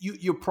 and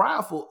you're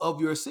prideful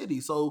of your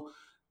city. So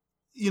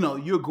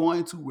you're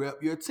going to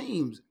rep your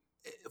teams.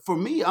 For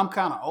me, I'm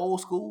kind of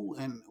old school,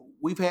 and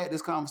we've had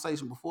this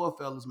conversation before,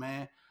 fellas.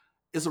 Man,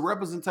 it's a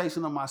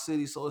representation of my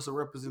city, so it's a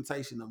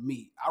representation of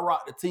me. I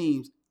rock the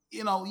teams.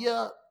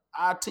 Yeah,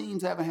 our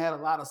teams haven't had a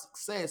lot of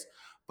success,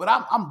 but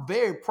I'm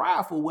very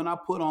prideful when I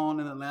put on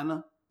an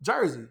Atlanta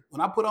jersey, when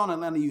I put on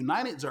Atlanta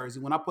United jersey,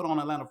 when I put on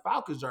Atlanta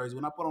Falcons jersey,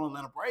 when I put on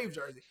Atlanta Braves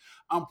jersey.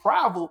 I'm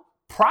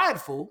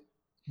prideful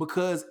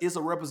because it's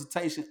a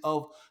representation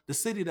of the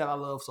city that I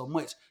love so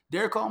much.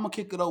 Derek, I'm gonna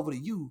kick it over to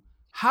you.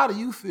 How do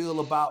you feel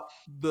about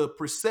the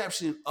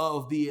perception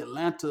of the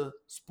Atlanta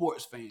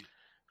sports fan?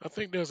 I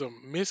think there's a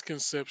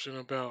misconception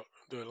about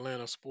the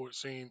Atlanta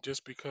sports scene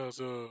just because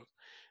of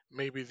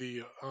maybe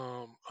the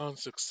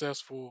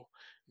unsuccessful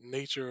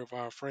nature of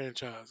our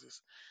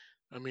franchises.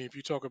 I mean, if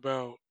you talk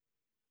about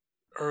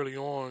early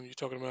on, you're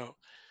talking about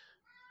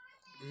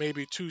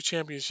maybe two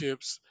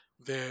championships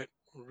that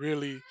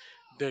really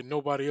that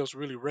nobody else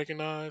really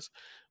recognized.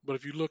 But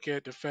if you look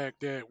at the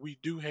fact that we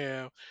do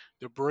have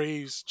the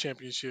Braves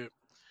championship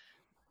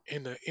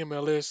and the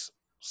MLS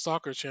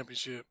soccer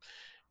championship,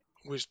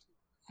 which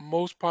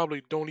most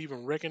probably don't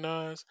even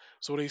recognize,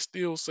 so they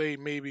still say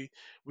maybe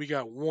we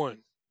got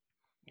one.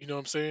 You know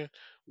what I'm saying?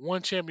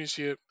 One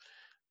championship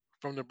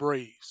from the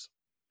Braves.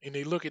 And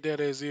they look at that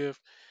as if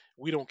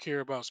we don't care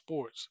about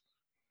sports.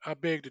 I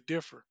beg to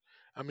differ.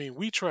 I mean,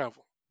 we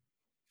travel.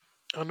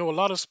 I know a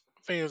lot of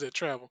fans that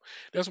travel.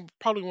 That's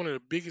probably one of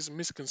the biggest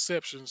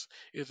misconceptions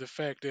is the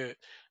fact that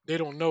they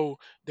don't know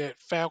that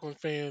Falcon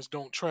fans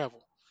don't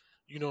travel.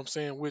 You know what I'm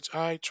saying? Which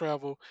I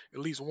travel at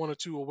least one or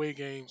two away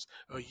games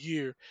a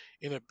year,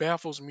 and it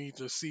baffles me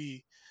to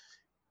see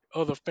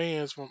other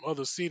fans from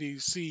other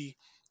cities see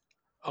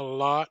a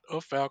lot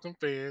of Falcon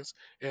fans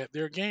at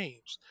their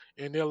games,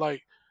 and they're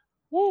like,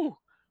 "Woo,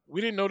 we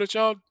didn't know that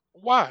y'all."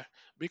 Why?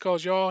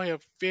 Because y'all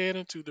have fed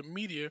into the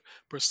media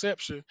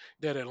perception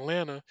that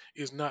Atlanta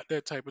is not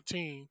that type of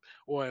team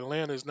or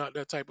Atlanta is not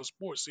that type of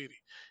sports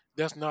city.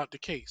 That's not the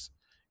case.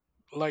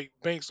 Like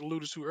Banks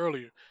alluded to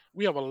earlier,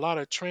 we have a lot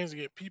of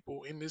transient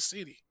people in this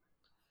city,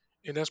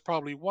 and that's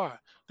probably why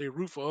they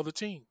root for other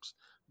teams.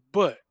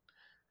 But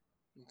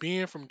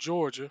being from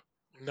Georgia,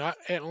 not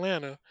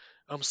Atlanta,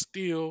 I'm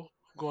still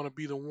going to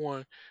be the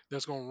one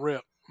that's going to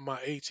rep my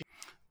A team.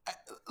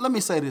 Let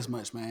me say this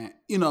much, man.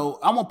 I'm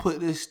gonna put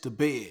this to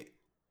bed.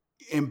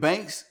 In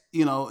Banks,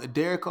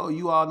 Derico,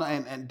 you all know,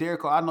 and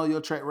Derico, I know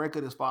your track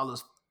record as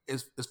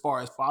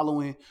far as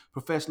following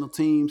professional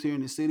teams here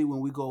in the city when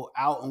we go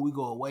out and we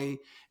go away.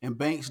 And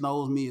Banks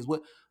knows me as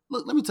well.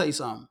 Look, let me tell you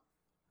something.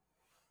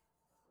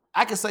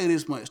 I can say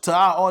this much to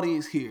our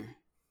audience here.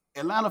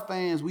 Atlanta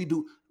fans, we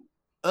do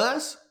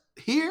us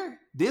here,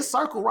 this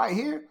circle right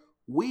here,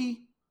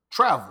 we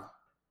travel.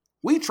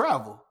 We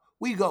travel.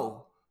 We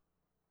go.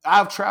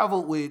 I've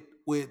traveled with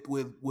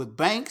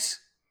Banks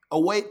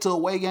away to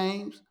away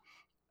games.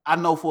 I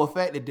know for a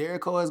fact that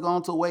Derico has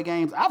gone to away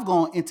games. I've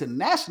gone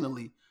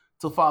internationally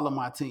to follow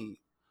my team.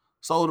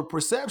 So the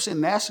perception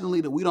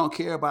nationally that we don't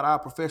care about our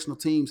professional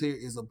teams here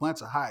is a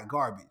bunch of hot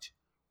garbage.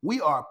 We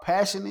are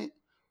passionate.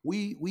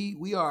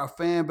 We are a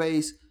fan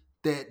base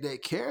that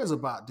cares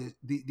about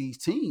these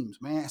teams,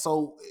 man.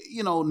 So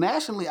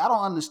nationally, I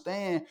don't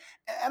understand,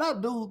 and I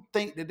do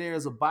think that there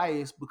is a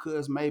bias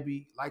because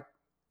maybe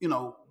you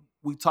know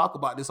we talk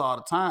about this all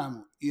the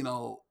time.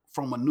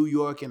 From a New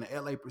York and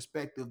a LA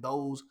perspective,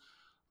 those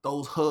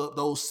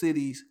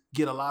cities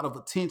get a lot of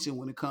attention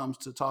when it comes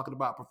to talking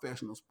about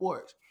professional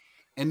sports.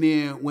 And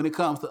then when it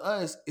comes to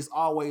us, it's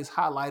always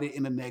highlighted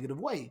in a negative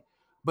way.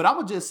 But I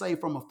would just say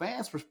from a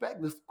fan's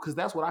perspective, because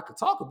that's what I could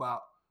talk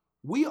about,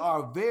 we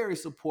are very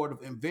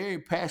supportive and very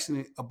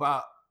passionate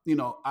about,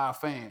 our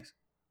fans.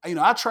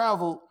 I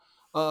travel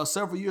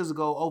several years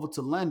ago over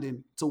to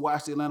London to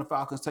watch the Atlanta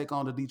Falcons take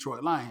on the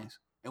Detroit Lions.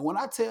 And when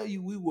I tell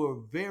you we were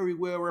very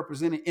well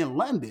represented in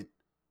London,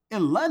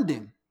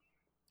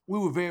 we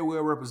were very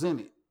well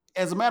represented.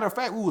 As a matter of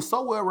fact, we were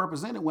so well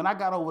represented when I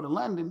got over to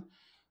London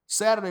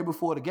Saturday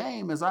before the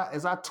game. As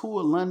I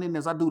tour London,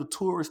 as I do the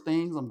tourist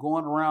things, I'm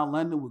going around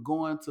London. We're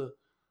going to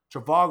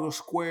Trafalgar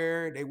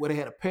Square. Where they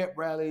had a pep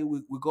rally.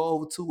 We go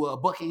over to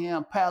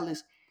Buckingham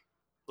Palace.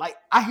 Like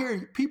I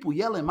hear people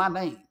yelling my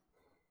name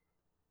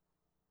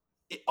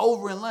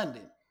over in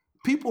London.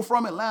 People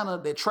from Atlanta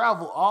that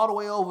travel all the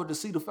way over to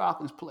see the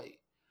Falcons play.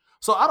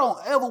 So I don't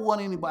ever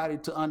want anybody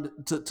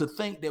to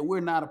think that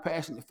we're not a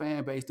passionate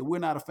fan base, that we're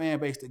not a fan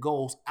base that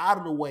goes out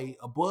of the way,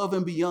 above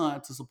and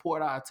beyond to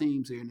support our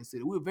teams here in the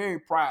city. We're very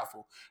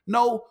prideful.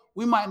 No,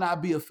 we might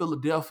not be a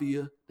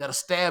Philadelphia that'll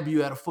stab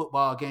you at a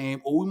football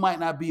game, or we might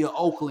not be a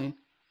Oakland,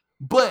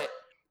 but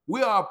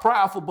we are a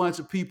prideful bunch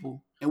of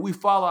people, and we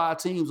follow our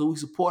teams and we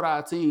support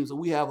our teams, and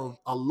we have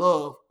a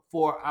love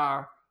for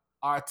our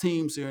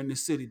teams here in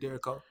this city,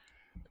 Derek.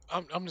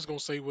 I'm just gonna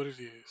say what it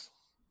is.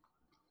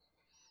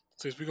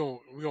 Since we're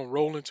gonna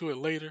roll into it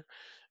later,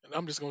 and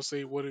I'm just gonna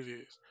say what it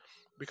is.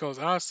 Because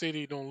our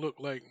city don't look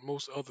like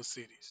most other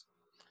cities.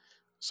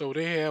 So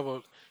they have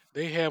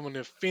an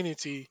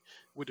affinity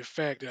with the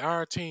fact that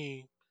our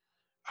team,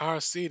 our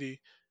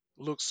city,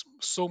 looks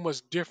so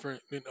much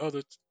different than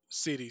other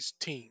cities'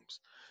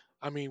 teams.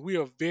 I mean, we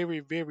are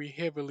very, very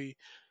heavily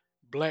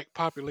black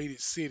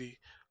populated city,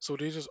 so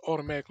they just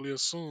automatically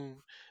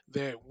assume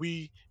that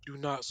we do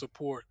not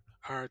support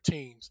our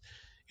teams.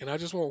 And I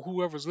just want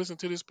whoever's listening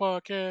to this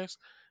podcast,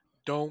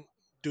 don't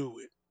do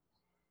it.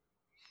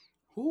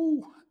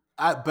 Who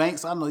I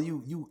Banks, I know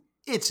you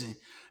itching.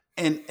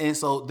 And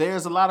so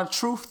there's a lot of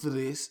truth to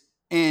this,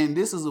 and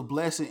this is a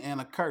blessing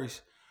and a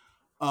curse.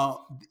 Uh,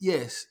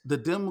 yes, the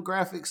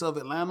demographics of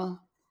Atlanta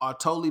are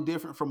totally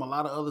different from a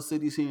lot of other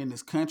cities here in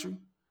this country.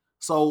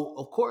 So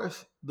of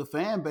course, the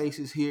fan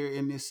bases here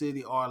in this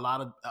city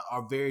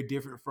are very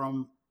different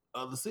from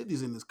other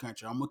cities in this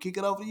country. I'm gonna kick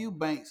it over to you,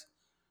 Banks.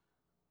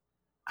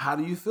 How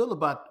do you feel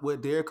about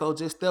what Derek Cole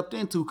just stepped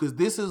into? Because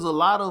this is a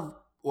lot of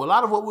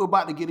what we're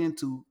about to get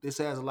into. This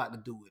has a lot to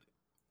do with it.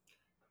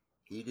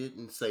 He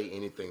didn't say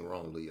anything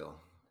wrong, Leo.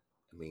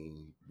 I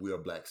mean, we're a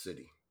black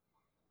city.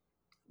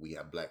 We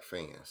have black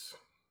fans.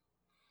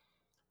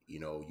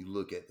 You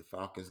look at the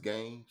Falcons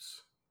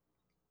games.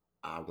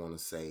 I want to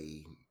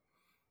say,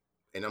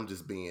 and I'm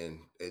just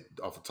being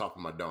off the top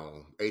of my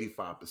dome,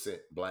 85%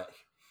 black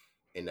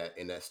in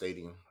that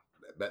stadium.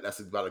 That's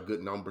about a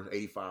good number,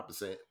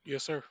 85%.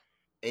 Yes, sir.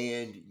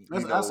 And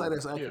I say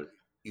that's Yeah. accurate.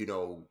 you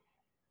know,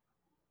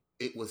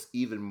 it was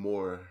even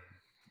more.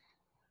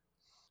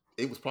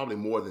 It was probably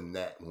more than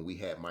that when we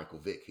had Michael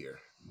Vick here.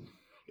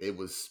 It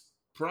was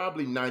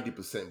probably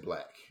 90%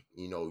 black.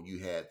 You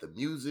had the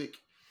music,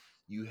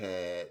 you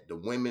had the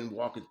women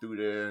walking through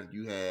there,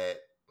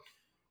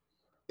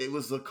 it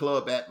was a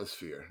club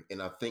atmosphere.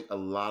 And I think a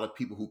lot of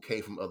people who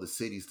came from other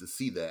cities to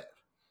see that,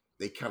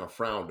 they kind of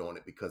frowned on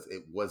it because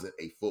it wasn't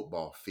a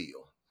football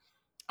feel.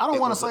 I don't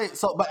It want to was a say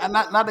so, but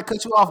not to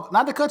cut you off.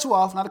 Not to cut you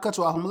off. Not to cut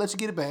you off. I'm gonna let you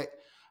get it back.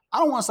 I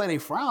don't want to say they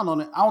frowned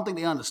on it. I don't think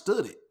they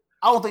understood it.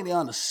 I don't think they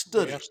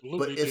understood They it. but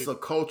absolutely it's a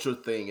didn't. culture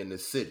thing in the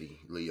city,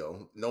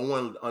 Leo. No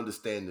one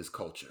understands this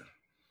culture.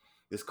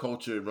 This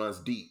culture runs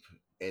deep.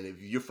 And if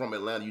you're from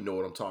Atlanta, you know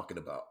what I'm talking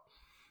about.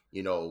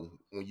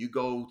 When you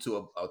go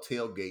to a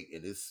tailgate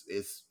and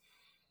it's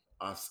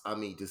I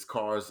mean, just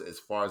cars as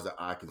far as the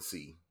eye can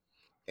see,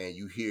 and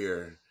you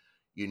hear,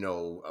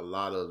 a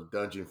lot of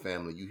Dungeon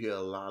Family. You hear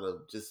a lot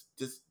of just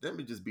let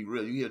me just be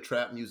real. You hear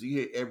trap music. You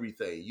hear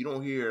everything. You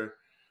don't hear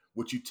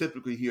what you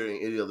typically hear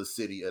in any other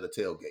city at a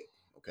tailgate.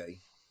 Okay,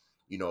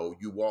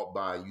 you walk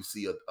by, you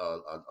see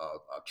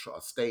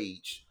a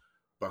stage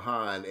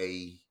behind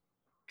a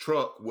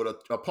truck with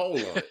a pole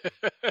on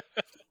it.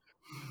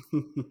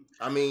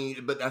 I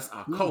mean, but that's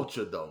our Hmm.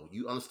 culture, though.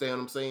 You understand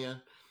what I'm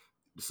saying?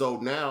 So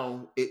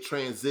now it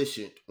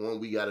transitioned when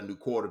we got a new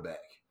quarterback.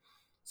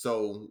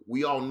 So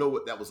we all know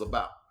what that was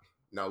about.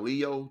 Now,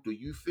 Leo, do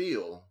you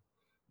feel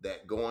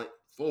that going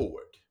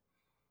forward,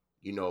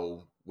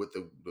 with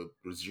the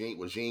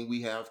regime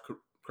we have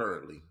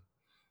currently,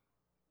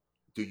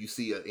 do you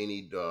see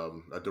any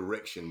a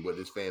direction where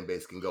this fan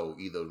base can go,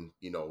 either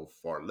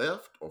far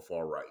left or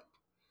far right?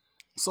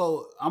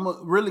 So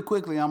really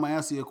quickly. I'm gonna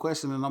answer your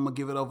question, and I'm gonna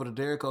give it over to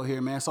Derico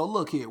here, man. So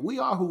look here, we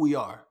are who we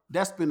are.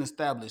 That's been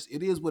established.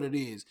 It is what it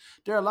is.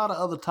 There are a lot of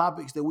other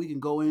topics that we can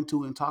go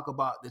into and talk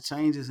about the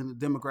changes in the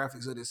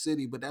demographics of the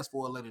city, but that's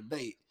for a later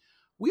date.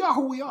 We are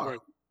who we are. Right.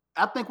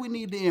 I think we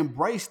need to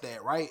embrace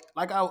that, right?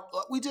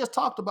 We just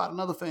talked about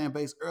another fan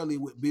base earlier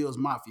with Bills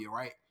Mafia,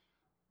 right?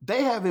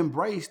 They have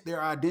embraced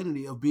their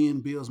identity of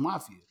being Bills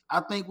Mafia. I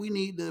think we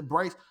need to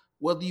embrace,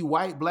 whether you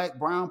white, black,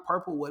 brown,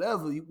 purple,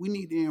 whatever, we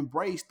need to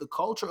embrace the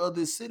culture of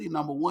this city,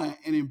 number one,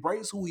 and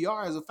embrace who we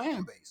are as a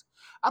fan base.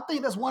 I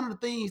think that's one of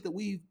the things that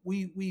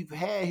we've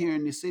had here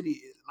in this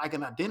city, like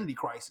an identity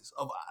crisis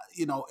of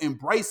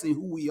embracing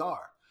who we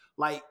are.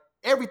 Like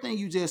everything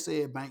you just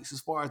said, Banks, as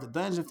far as the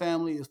Dungeon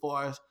family, as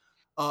far as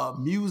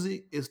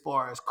music, as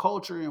far as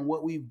culture, and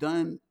what we've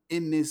done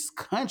in this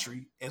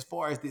country, as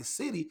far as this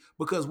city,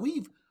 because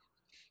we've,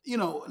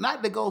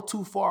 not to go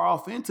too far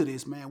off into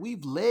this, man,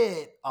 we've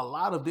led a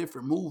lot of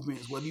different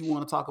movements, whether you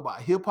want to talk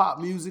about hip hop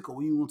music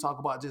or you want to talk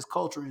about just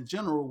culture in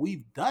general,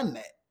 we've done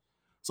that.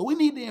 So we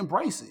need to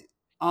embrace it.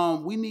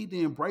 We need to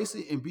embrace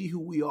it and be who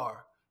we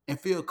are and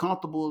feel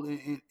comfortable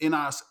in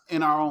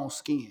our own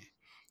skin.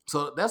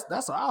 So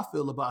that's how I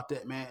feel about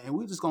that, man. And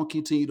we're just gonna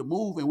continue to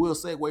move, and we'll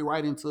segue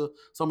right into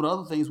some of the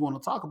other things we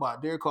want to talk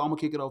about. Derek, I'm gonna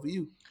kick it over to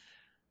you.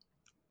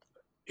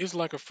 It's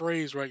like a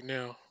phrase right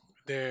now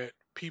that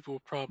people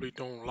probably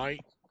don't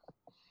like,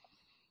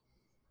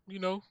 you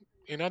know,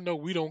 and I know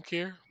we don't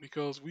care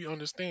because we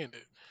understand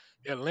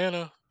it.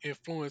 Atlanta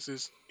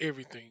influences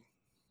everything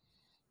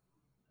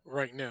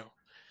right now.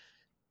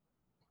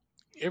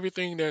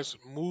 Everything that's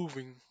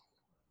moving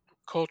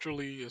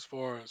culturally, as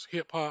far as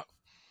hip hop,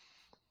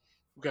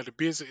 we got the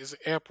busiest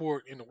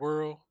airport in the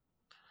world.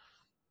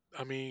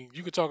 I mean,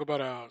 you could talk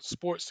about our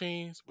sports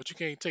teams, but you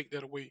can't take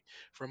that away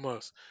from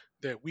us.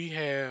 That we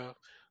have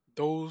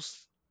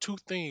those two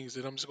things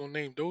that I'm just gonna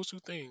name those two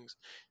things.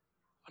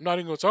 I'm not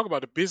even gonna talk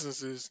about the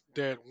businesses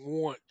that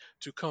want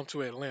to come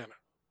to Atlanta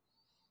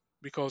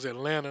because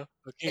Atlanta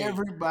again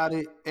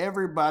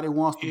Everybody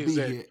wants to is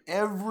be that here.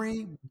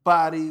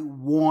 Everybody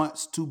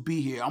wants to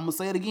be here. I'm gonna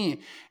say it again.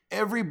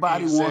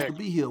 Everybody wants to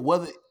exactly, be here,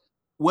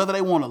 whether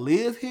they want to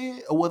live here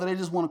or whether they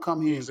just want to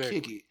come here and kick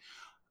exactly,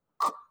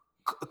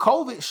 it.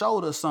 COVID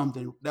showed us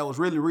something that was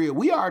really real.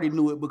 We already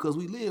knew it because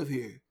we live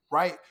here,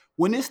 right?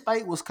 When this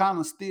state was kind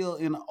of still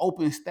in an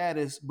open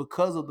status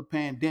because of the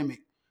pandemic,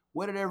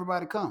 where did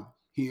everybody come?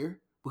 Here,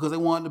 because they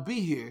wanted to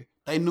be here.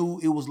 They knew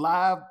it was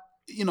live.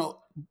 You know,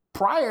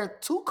 prior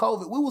to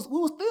COVID, we was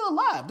still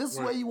live. This is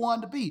where right. you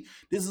wanted to be.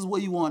 This is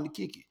where you wanted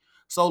to kick it.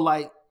 So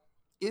like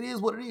it is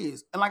what it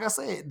is. And like I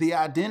said, the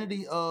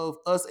identity of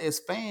us as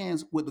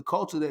fans with the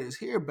culture that is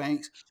here,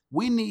 Banks,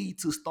 we need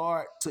to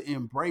start to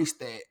embrace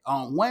that.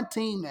 One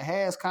team that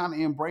has kind of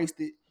embraced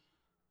it,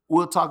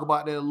 we'll talk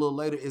about that a little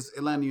later, is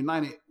Atlanta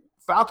United.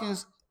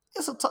 Falcons,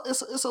 it's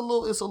a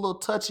little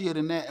touchier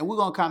than that, and we're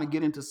gonna kind of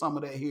get into some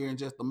of that here in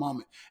just a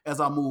moment as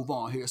I move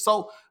on here.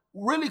 So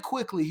really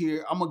quickly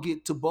here, I'm gonna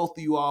get to both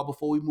of you all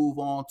before we move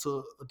on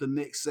to the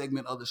next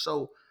segment of the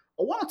show.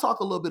 I want to talk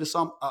a little bit of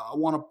some. I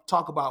want to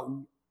talk about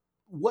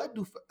what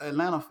do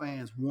Atlanta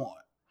fans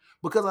want,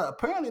 because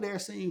apparently there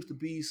seems to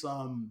be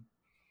some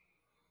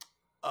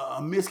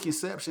a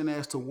misconception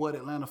as to what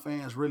Atlanta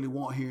fans really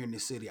want here in the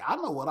city. I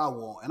know what I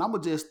want, and I'm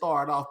gonna just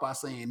start off by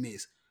saying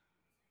this: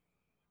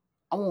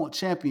 I want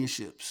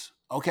championships.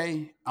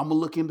 Okay, I'm gonna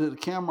look into the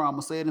camera. I'm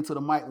gonna say it into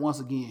the mic once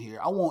again here.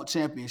 I want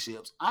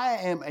championships. I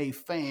am a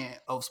fan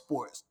of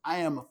sports. I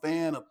am a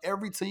fan of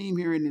every team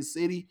here in this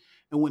city.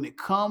 And when it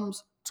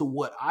comes to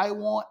what I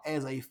want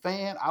as a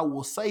fan, I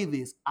will say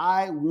this: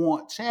 I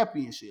want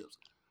championships.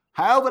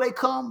 However they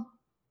come,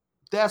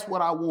 that's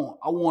what I want.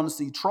 I want to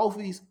see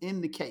trophies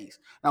in the case.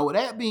 Now, with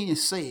that being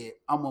said,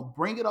 I'm gonna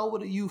bring it over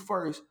to you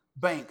first,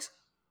 Banks.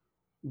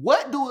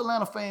 What do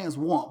Atlanta fans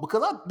want?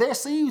 Because there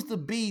seems to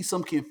be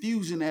some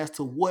confusion as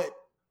to what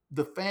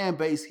the fan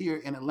base here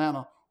in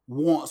Atlanta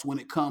wants when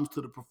it comes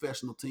to the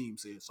professional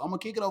teams here. So I'm gonna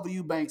kick it over to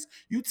you, Banks.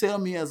 You tell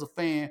me as a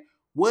fan,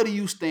 where do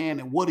you stand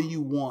and what do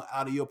you want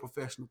out of your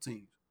professional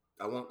teams?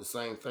 I want the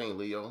same thing,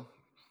 Leo.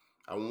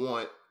 I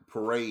want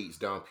parades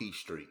down Peach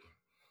Street.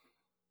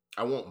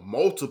 I want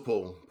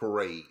multiple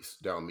parades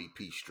down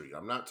Peach Street.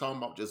 I'm not talking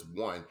about just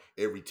one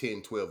every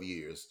 10, 12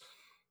 years.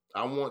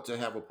 I want to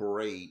have a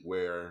parade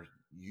where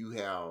you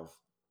have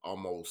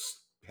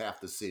almost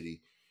half the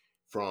city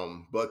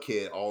from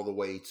Buckhead all the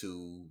way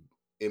to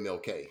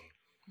MLK.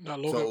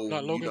 Not So you know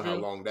how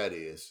Loganville. long that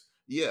is.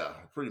 Yeah,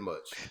 pretty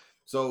much.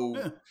 So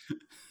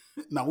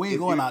No, we ain't if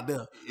going you out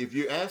there. if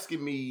you're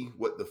asking me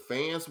what the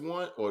fans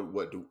want or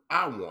what do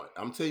I want,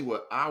 I'm telling you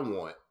what I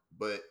want.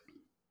 But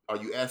are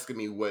you asking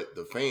me what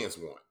the fans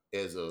want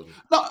as a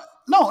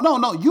No,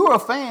 no. You're a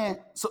fan.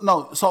 So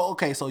no, so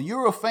okay, so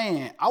you're a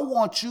fan. I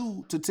want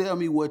you to tell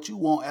me what you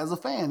want as a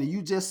fan. And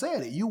you just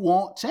said it. You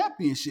want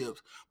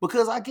championships.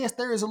 Because I guess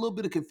there is a little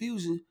bit of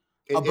confusion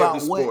in every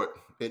about what sport?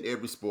 In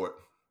every sport,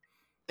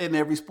 in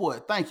every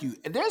sport. Thank you.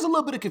 And there's a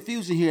little bit of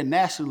confusion here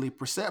nationally,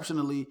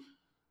 perceptionally.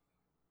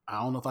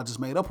 I don't know if I just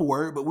made up a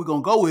word, but we're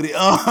gonna go with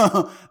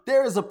it.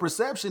 There is a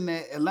perception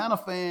that Atlanta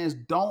fans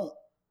don't.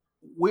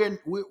 We're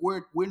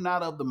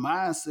not of the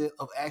mindset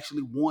of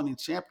actually wanting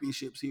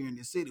championships here in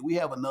the city. We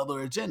have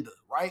another agenda,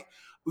 right?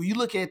 When you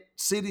look at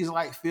cities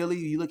like Philly,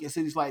 you look at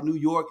cities like New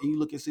York, and you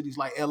look at cities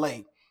like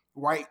LA,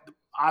 right?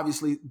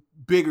 Obviously,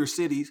 bigger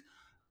cities.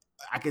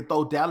 I can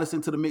throw Dallas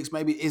into the mix.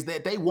 Maybe is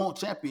that they want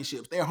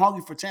championships. They're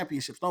hungry for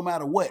championships, no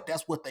matter what.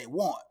 That's what they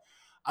want.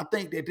 I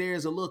think that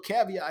there's a little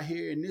caveat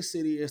here in this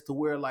city as to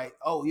where, like,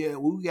 oh yeah,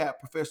 we got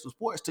professional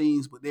sports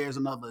teams, but there's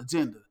another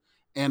agenda.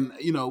 And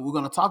we're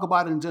gonna talk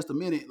about it in just a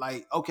minute.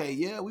 Like, okay,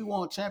 yeah, we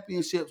want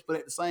championships, but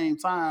at the same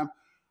time,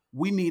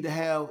 we need to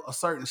have a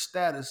certain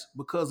status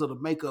because of the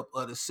makeup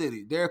of the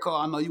city. Derek,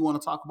 I know you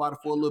want to talk about it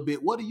for a little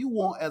bit. What do you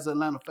want as an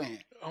Atlanta fan?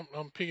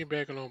 I'm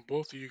piggybacking on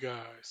both of you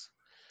guys.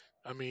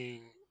 I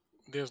mean,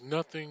 there's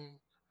nothing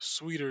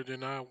sweeter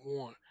than I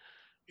want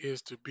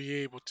is to be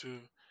able to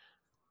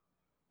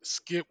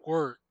skip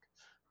work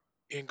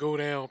and go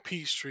down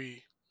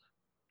Peachtree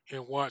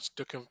and watch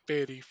the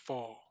confetti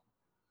fall.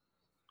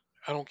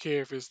 I don't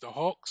care if it's the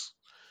Hawks.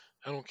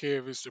 I don't care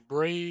if it's the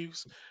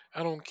Braves.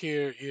 I don't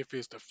care if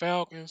it's the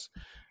Falcons.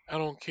 I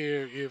don't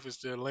care if it's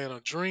the Atlanta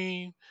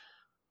Dream.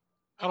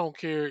 I don't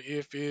care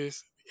if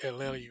it's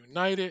Atlanta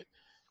United.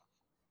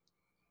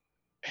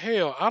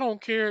 Hell, I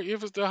don't care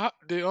if it's the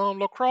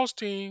lacrosse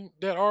team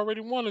that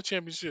already won the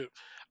championship.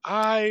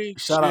 I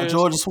Shout out just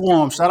Georgia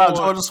Swarm. Shout out want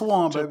Georgia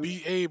Swarm, to baby.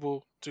 be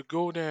able to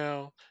go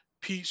down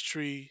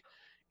Peachtree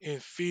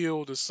and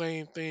feel the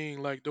same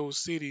thing like those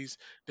cities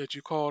that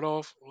you called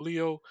off,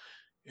 Leo.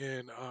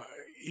 And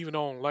even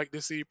though I don't like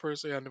this city per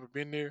se, I've never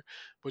been there,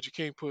 but you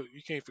can't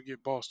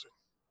forget Boston.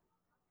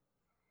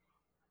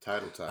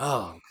 Title time.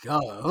 Oh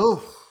God.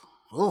 Oof.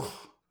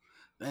 Oof.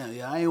 Damn,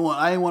 yeah, I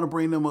ain't want to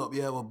bring them up,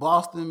 yeah, but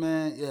Boston,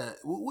 man, yeah,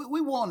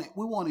 we want it,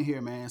 we want it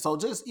here, man. So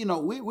just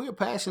we're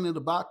passionate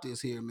about this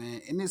here,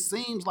 man, and it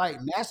seems like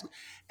national.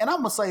 And I'm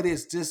gonna say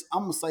this is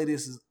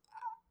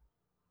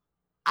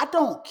I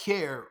don't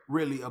care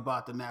really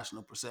about the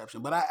national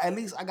perception, but at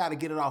least I got to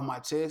get it off my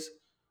chest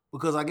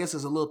because I guess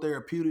it's a little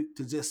therapeutic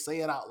to just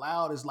say it out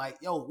loud. It's like,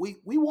 yo, we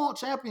want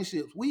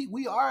championships.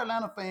 We are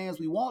Atlanta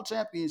fans. We want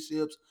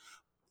championships,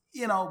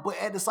 but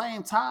at the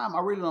same time, I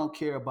really don't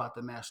care about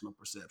the national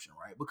perception,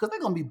 right? Because they're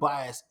gonna be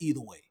biased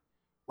either way,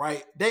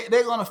 right?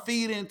 They're gonna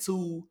feed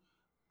into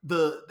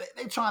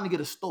they trying to get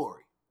a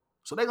story.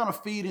 So they're gonna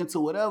feed into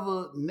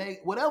whatever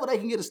they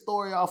can get a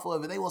story off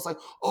of it. They will say,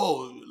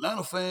 "Oh,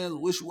 Atlanta fans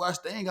wish wash.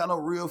 They ain't got no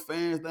real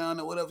fans down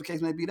there. Whatever the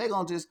case may be, they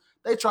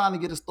trying to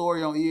get a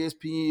story on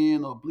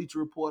ESPN or Bleacher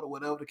Report or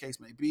whatever the case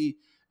may be,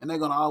 and they're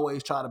gonna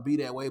always try to be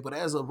that way. But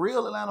as a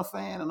real Atlanta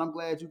fan, and I'm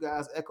glad you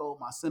guys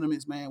echoed my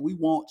sentiments, man. We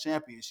want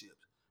championships.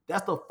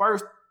 That's the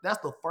first. That's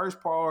the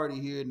first priority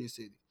here in this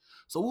city.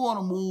 So we want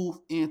to move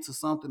into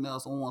something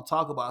else. We want to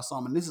talk about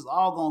something. This is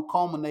all going to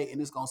culminate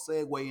and it's going to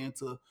segue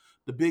into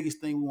the biggest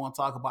thing we want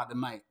to talk about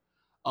tonight.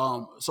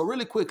 So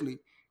really quickly,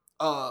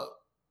 uh,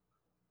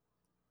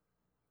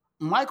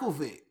 Michael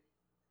Vick,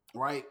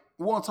 right?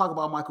 We want to talk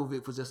about Michael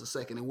Vick for just a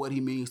second and what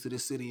he means to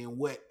this city and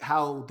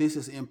how this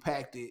has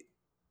impacted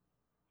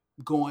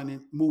going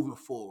and moving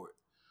forward.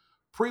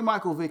 Pre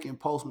Michael Vick and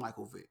post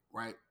Michael Vick,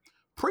 right?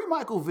 Pre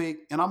Michael Vick,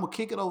 and I'm gonna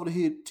kick it over to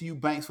here to you,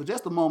 Banks, for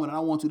just a moment, and I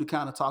want you to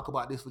kind of talk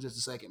about this for just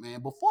a second,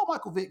 man. Before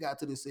Michael Vick got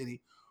to the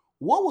city,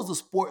 what was the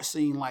sports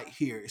scene like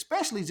here,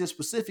 especially just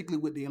specifically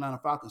with the Atlanta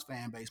Falcons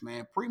fan base,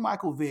 man? Pre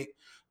Michael Vick,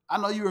 I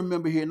know you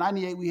remember here,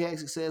 '98 we had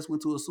success,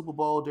 went to a Super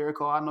Bowl. Derek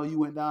Carr, I know you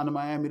went down to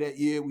Miami that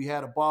year. We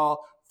had a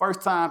ball,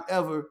 first time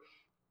ever,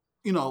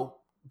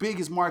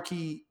 biggest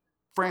marquee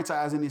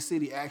franchise in this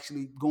city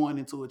actually going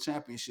into a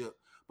championship.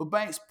 But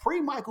Banks,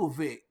 pre Michael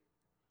Vick,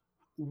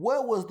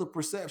 what was the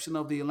perception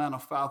of the Atlanta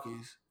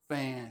Falcons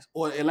fans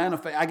or Atlanta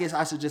fans? I guess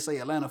I should just say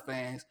Atlanta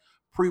fans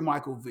pre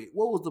Michael Vick.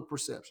 What was the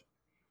perception?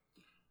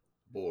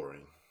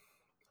 Boring.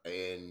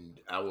 And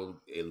I will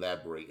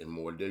elaborate in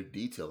more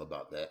detail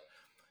about that.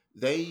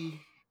 They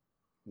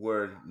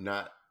were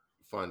not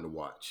fun to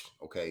watch.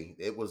 Okay,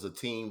 it was a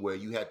team where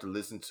you had to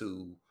listen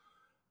to.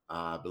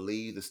 I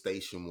believe the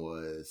station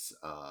was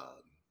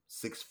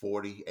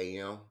 6:40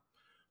 a.m.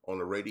 on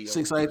the radio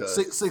 680, because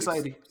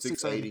 680, 680.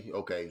 680.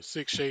 Okay,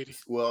 Six shady.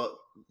 well,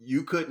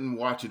 you couldn't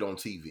watch it on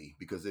TV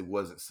because it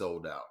wasn't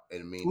sold out. And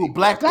I mean, We they were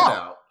blacked blacked it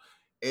out. out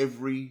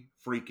every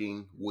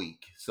freaking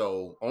week.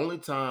 So only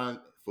time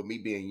for me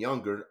being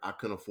younger, I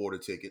couldn't afford a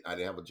ticket. I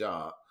didn't have a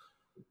job.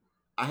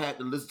 I had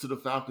to listen to the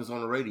Falcons on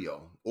the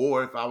radio,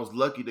 or if I was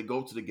lucky to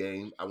go to the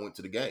game, I went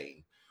to the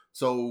game.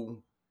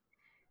 So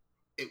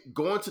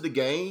going to the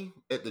game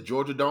at the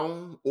Georgia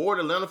Dome or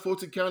the Atlanta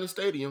Fulton County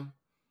Stadium,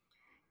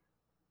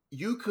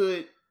 you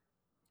could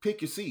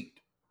pick your seat.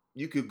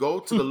 You could go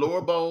to the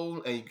lower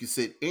bowl and you could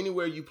sit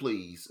anywhere you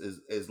please,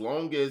 as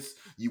long as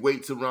you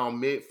wait till around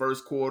mid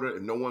first quarter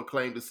and no one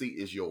claimed the seat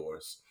is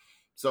yours.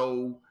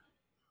 So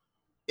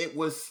it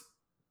was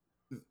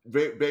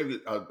very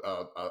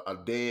a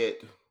dead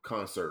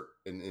concert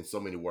in so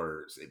many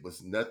words. It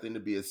was nothing to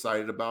be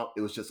excited about.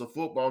 It was just a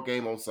football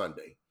game on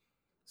Sunday.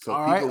 So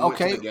All right, people went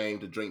to okay, the game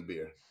to drink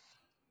beer.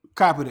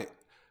 copy that.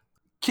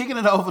 Kicking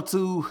it over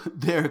to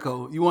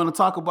Derico. You want to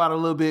talk about a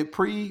little bit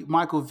pre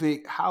Michael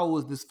Vick? How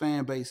was this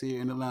fan base here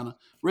in Atlanta?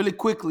 Really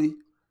quickly.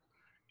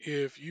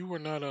 If you were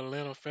not an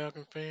Atlanta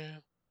Falcon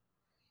fan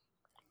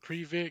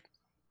pre-Vic,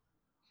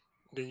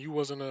 then you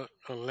wasn't a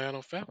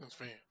Atlanta Falcons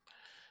fan.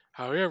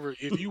 However,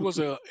 if you was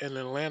an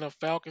Atlanta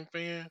Falcon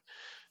fan,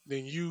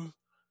 then you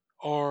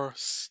are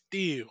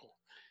still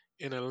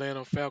an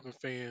Atlanta Falcon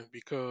fan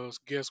because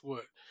guess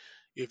what?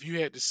 If you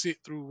had to sit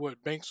through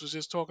what Banks was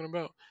just talking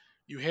about,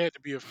 you had to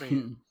be a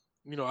fan.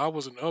 I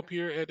wasn't up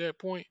here at that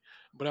point,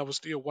 but I was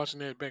still watching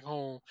that back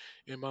home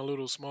in my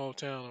little small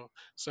town of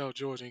South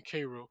Georgia in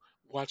Cairo,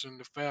 watching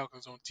the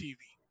Falcons on TV.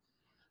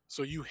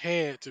 So you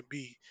had to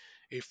be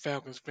a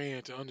Falcons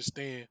fan to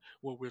understand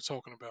what we're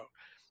talking about.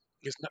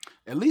 It's not.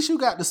 At least you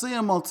got to see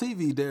him on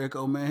TV, Derek.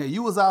 Oh man, hey,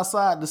 you was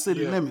outside the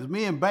city Yeah. limits.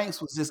 Me and Banks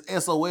was just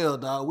SOL,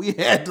 dog. We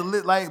had to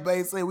like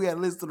Banks said, we had to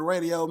listen to the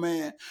radio,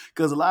 man,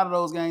 because a lot of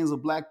those games were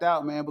blacked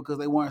out, man, because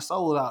they weren't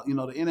sold out. You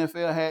know, the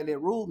NFL had that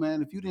rule,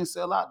 man. If you didn't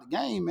sell out the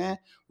game, man,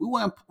 we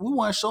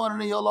weren't showing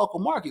it in your local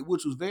market,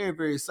 which was very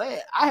very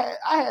sad.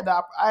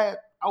 I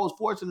was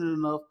fortunate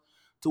enough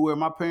to where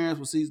my parents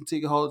were season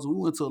ticket holders. We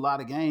went to a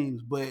lot of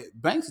games, but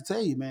Banks will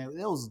tell you, man,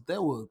 there was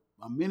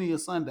a many a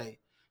Sunday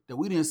that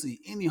we didn't see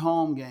any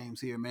home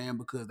games here, man,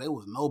 because there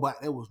was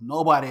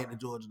nobody at the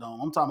Georgia Dome.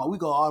 I'm talking about we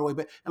go all the way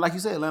back, and like you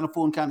said, Atlanta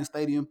Fulton County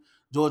Stadium,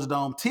 Georgia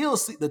Dome,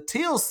 the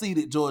teal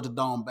seated Georgia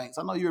Dome Banks.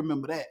 I know you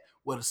remember that,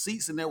 where the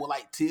seats in there were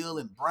like teal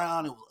and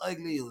brown. It was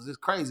ugly. It was just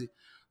crazy.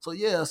 So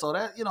yeah, so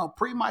that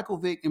pre Michael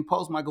Vick and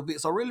post Michael Vick.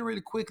 So really,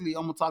 really quickly,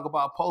 I'm gonna talk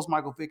about post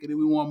Michael Vick, and then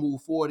we want to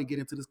move forward and get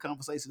into this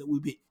conversation that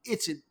we've been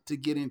itching to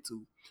get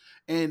into.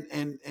 And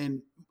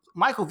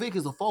Michael Vick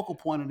is a focal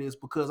point of this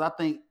because I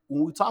think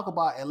when we talk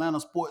about Atlanta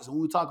sports and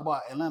when we talk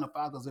about Atlanta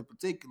Falcons in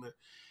particular,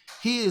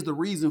 he is the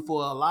reason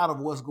for a lot of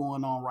what's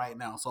going on right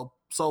now.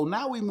 So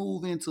now we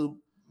move into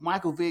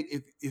Michael Vick.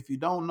 If you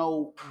don't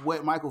know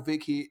what Michael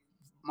Vick did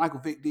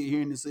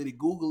here in the city,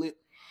 Google it.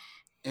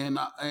 And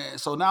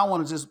so now I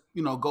want to just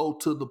go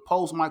to the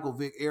post Michael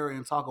Vick era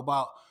and talk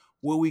about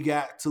where we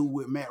got to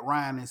with Matt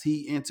Ryan as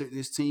he entered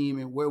this team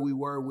and where we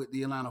were with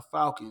the Atlanta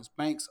Falcons.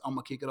 Banks, I'm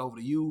gonna kick it over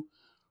to you.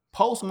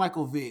 Post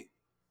Michael Vick,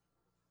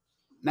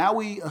 now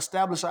we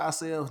establish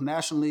ourselves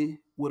nationally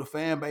with a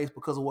fan base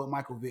because of what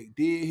Michael Vick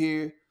did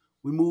here.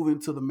 We move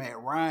into the Matt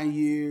Ryan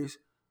years.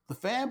 The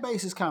fan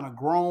base has kind of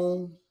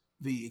grown.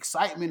 The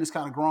excitement has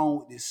kind of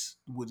grown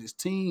with this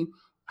team.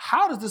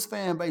 How does this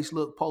fan base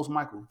look post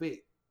Michael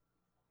Vick?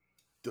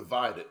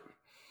 Divided,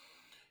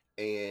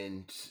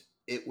 and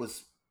it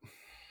was,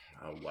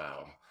 oh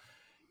wow,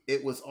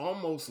 it was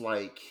almost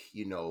like,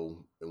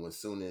 and as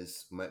soon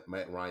as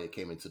Matt Ryan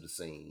came into the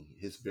scene,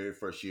 his very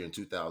first year in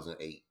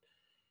 2008,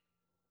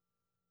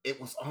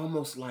 it was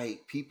almost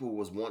like people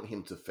was wanting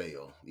him to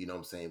fail. You know what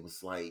I'm saying? It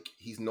was like,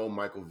 he's no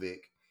Michael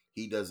Vick.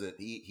 He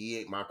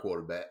ain't my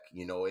quarterback.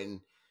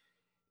 And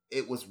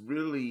it was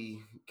really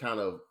kind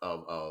of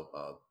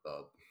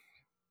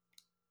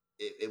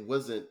it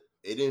wasn't.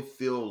 It didn't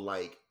feel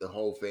like the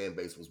whole fan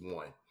base was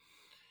one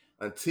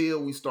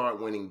until we start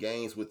winning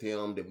games with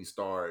him. Then we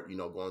start,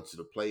 going to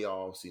the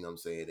playoffs. You know what I'm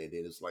saying? And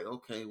then it's like,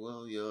 okay,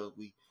 well, yeah,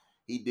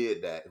 he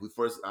did that.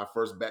 Our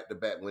first back to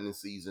back winning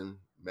season.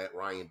 Matt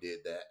Ryan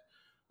did that.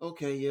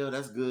 Okay, yeah,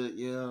 that's good.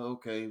 Yeah,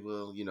 okay,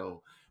 well,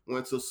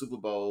 went to a Super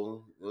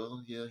Bowl.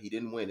 Well, yeah, he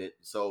didn't win it.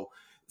 So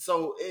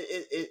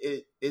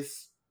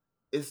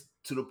it's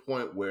to the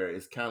point where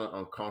it's kind of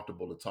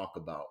uncomfortable to talk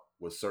about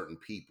with certain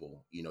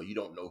people. You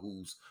don't know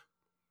who's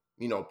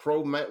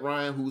pro Matt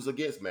Ryan, who's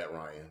against Matt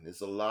Ryan. There's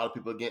a lot of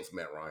people against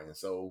Matt Ryan.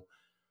 So,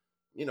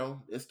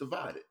 it's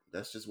divided.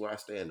 That's just where I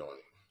stand on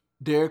it.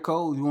 Derek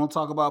Cole, you want to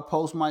talk about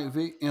post Mike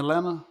Vick in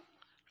Atlanta?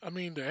 I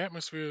mean, the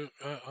atmosphere.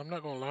 I'm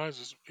not gonna lie,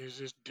 is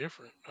just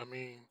different. I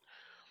mean,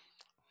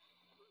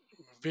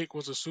 Vic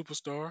was a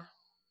superstar,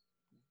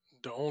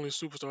 the only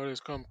superstar that's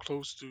come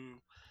close to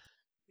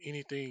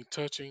anything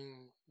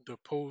touching the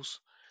post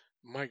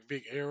Mike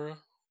Vick era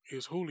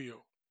is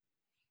Julio.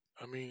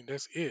 I mean,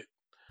 that's it.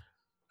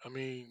 I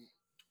mean,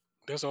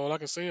 that's all I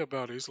can say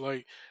about it. It's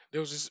like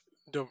there was just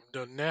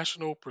the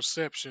national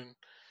perception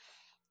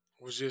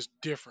was just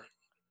different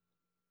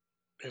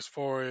as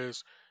far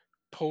as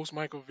post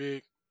Michael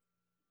Vick.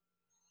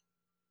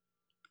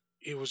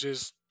 It was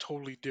just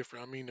totally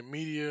different. I mean, the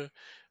media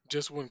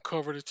just wouldn't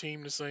cover the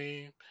team the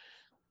same.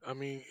 I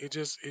mean, it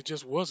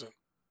just wasn't.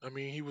 I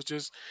mean, he was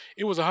just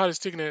it was the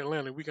hottest ticket in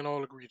Atlanta. We can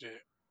all agree to that during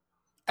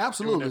that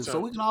Absolutely. So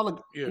time.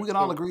 Yeah. we can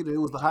all So agree that it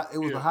was the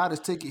yeah.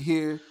 hottest ticket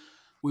here.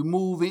 We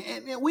move in,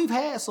 and we've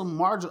had some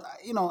marginal.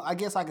 I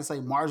guess I can say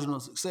marginal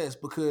success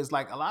because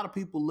like a lot of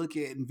people look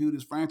at and view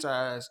this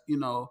franchise.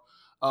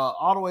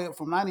 All the way up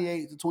from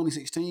 '98 to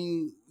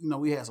 2016.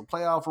 We had some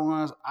playoff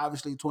runs.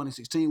 Obviously,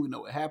 2016, we know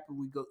what happened.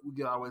 We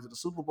get all the way to the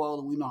Super Bowl,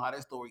 and we know how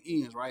that story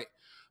ends, right?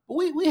 But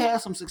we had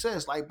some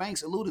success, like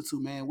Banks alluded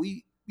to, man.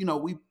 We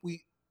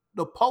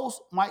the post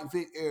Mike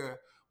Vick era,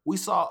 we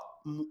saw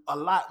a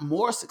lot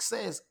more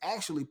success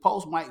actually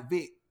post Mike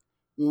Vick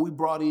when we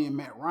brought in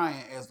Matt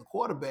Ryan as the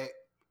quarterback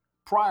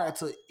prior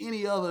to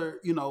any other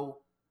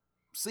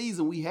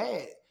season we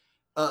had.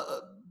 Uh,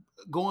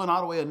 Going all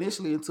the way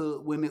initially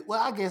into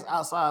I guess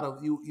outside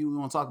of you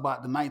want to talk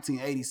about the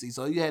 1980 season.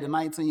 So you had the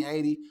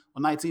 1980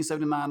 or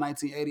 1979,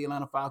 1980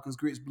 Atlanta Falcons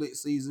Grits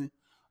Blitz season.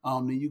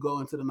 Then you go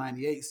into the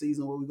 98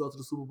 season where we go to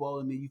the Super Bowl,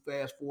 and then you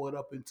fast forward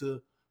up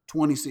into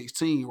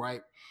 2016,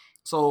 right?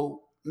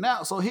 So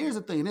here's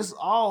the thing. This is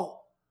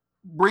all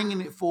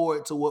bringing it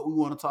forward to what we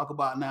want to talk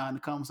about now in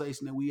the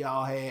conversation that we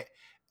all had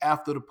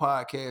after the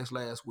podcast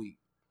last week.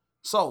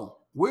 So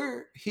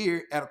we're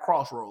here at a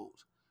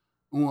crossroads.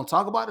 We want to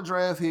talk about the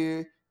draft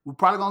here. We're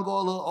probably gonna go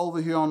a little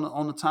over here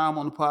on the time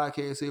on the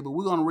podcast here, but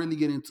we're gonna really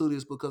get into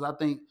this because I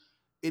think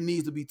it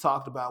needs to be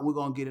talked about. We're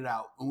gonna get it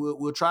out, and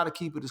we'll try to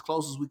keep it as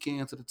close as we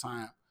can to the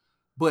time.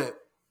 But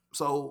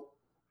so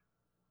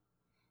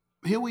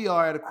here we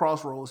are at a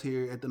crossroads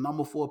here at the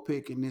number 4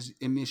 pick in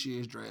this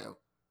year's draft.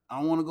 I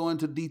don't want to go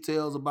into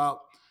details about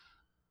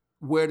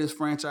where this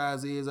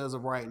franchise is as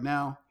of right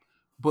now,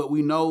 but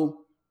we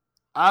know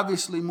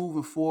obviously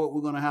moving forward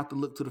we're going to have to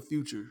look to the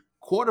future.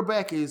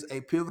 Quarterback is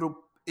a pivotal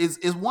is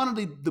one of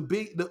the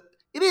big the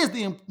it is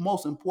the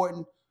most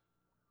important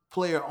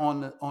player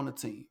on the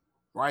team,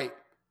 right?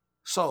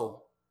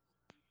 So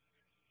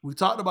we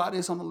talked about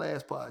this on the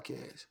last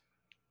podcast.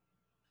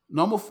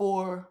 Number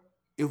 4,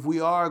 if we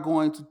are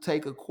going to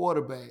take a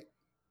quarterback,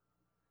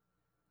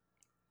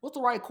 what's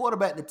the right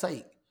quarterback to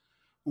take?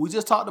 We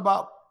just talked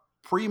about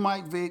pre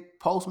Mike Vick,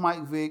 post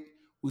Mike Vick.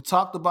 We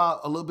talked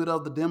about a little bit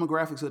of the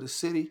demographics of the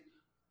city,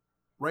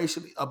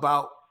 racially,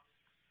 about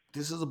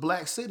this is a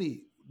black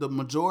city. The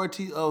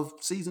majority of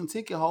season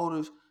ticket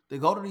holders that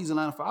go to these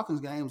Atlanta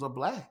Falcons games are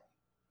black.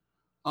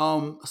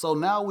 So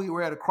now we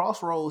were at a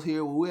crossroads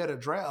here where we're at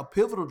a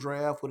pivotal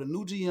draft with a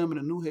new GM and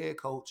a new head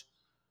coach.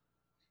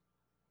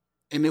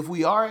 And if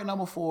we are at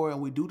number 4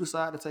 and we do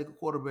decide to take a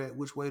quarterback,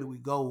 which way do we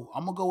go?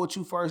 I'm gonna go with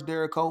you first,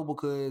 Derek Cole,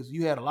 because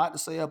you had a lot to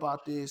say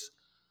about this.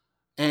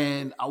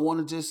 And I want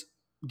to just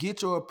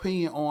get your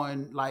opinion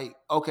on, like,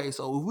 okay,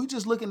 so if we're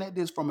just looking at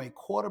this from a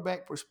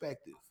quarterback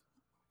perspective,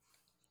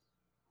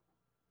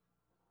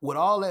 with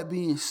all that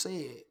being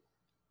said,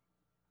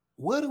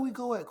 where do we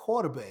go at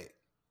quarterback?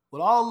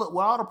 With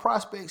all the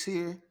prospects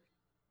here,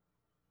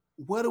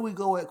 where do we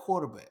go at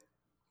quarterback?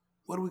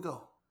 Where do we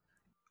go?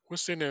 We're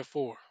sitting at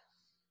four.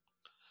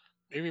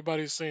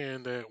 Everybody's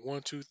saying that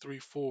one, two, three,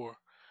 four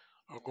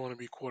are going to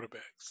be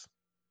quarterbacks.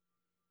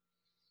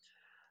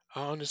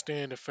 I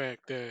understand the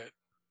fact that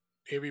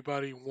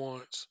everybody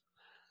wants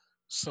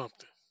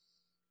something.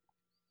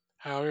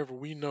 However,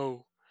 we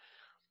know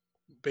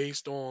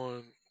based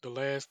on the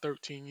last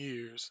 13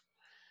 years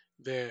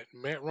that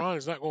Matt Ryan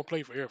is not going to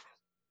play forever.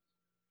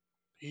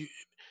 He,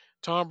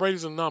 Tom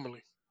Brady's an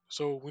anomaly,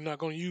 so we're not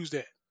going to use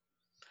that.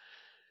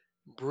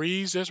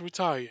 Breeze that's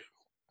retired.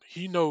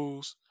 He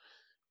knows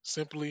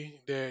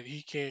simply that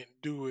he can't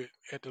do it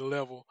at the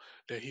level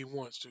that he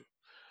wants to.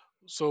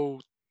 So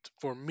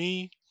for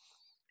me,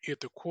 if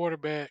the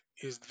quarterback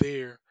is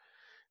there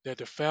that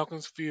the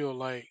Falcons feel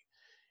like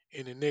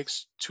in the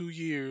next 2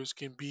 years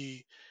can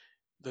be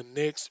the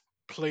next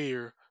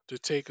player to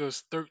take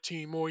us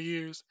 13 more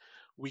years,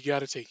 we got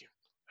to take him.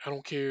 I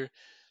don't care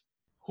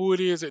who it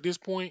is at this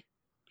point,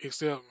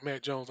 except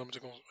Matt Jones. I'm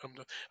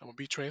gonna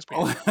be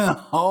transparent.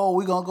 Oh, oh,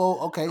 we're gonna go.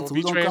 I'm Okay, gonna so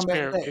be we're gonna come back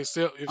to transparent, that.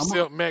 except I'm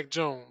gonna, Mac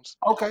Jones.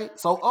 okay,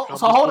 so I'm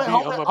so just hold gonna that, be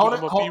hold I'm that, gonna be hold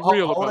I'm that, gonna be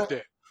real hold about that,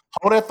 that.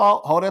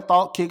 hold that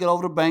thought, kick it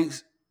over to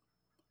Banks.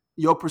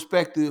 Your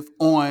perspective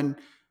on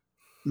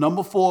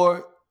number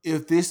 4,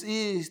 if this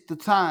is the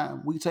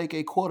time we take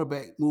a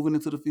quarterback moving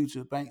into the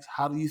future, Banks,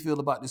 how do you feel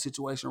about the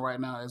situation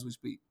right now as we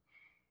speak?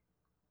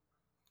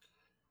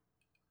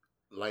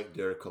 Like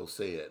Derrico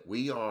said,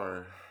 we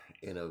are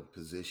in a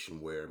position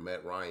where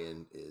Matt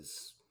Ryan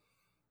is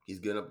he's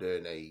getting up there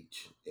in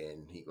age,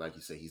 and he, like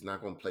you said, he's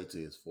not going to play to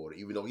his 40,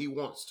 even though he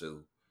wants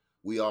to.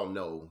 We all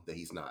know that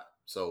he's not.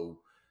 So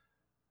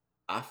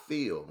I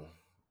feel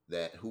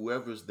that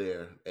whoever's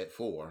there at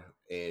 4,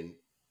 and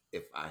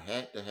if I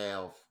had to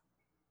have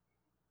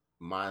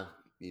my,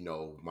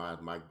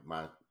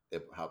 my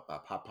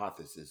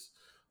hypothesis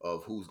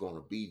of who's going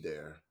to be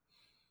there,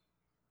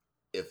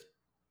 if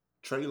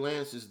Trey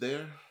Lance is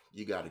there,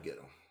 you got to get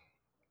him.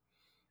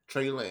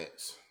 Trey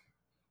Lance,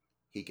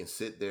 he can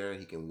sit there.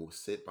 He can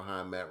sit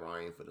behind Matt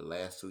Ryan for the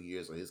last 2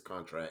 years of his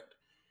contract.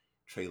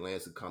 Trey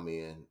Lance will come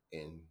in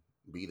and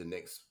be the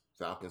next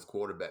Falcons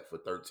quarterback for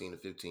 13 to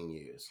 15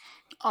 years.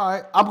 All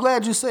right, I'm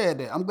glad you said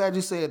that. I'm glad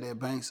you said that,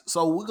 Banks.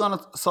 So we're gonna.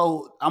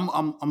 So I'm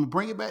gonna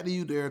bring it back to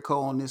you, Derek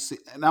Cole, on this,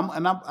 and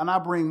I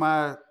bring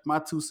my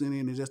 2 cents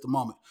in just a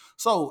moment.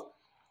 So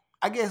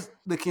I guess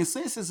the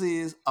consensus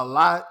is a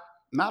lot,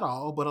 not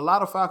all, but a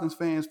lot of Falcons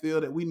fans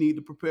feel that we need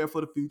to prepare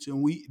for the future,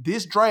 and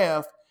this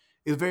draft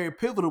is very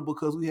pivotal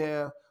because we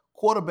have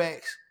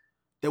quarterbacks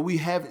that we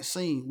haven't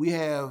seen. We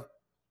have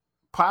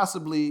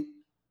possibly,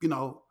 you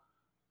know,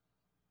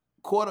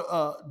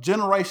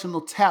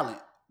 generational talent.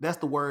 That's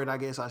the word I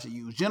guess I should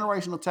use.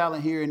 Generational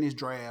talent here in this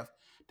draft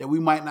that we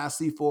might not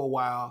see for a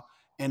while,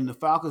 and the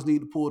Falcons need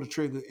to pull the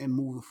trigger and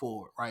move it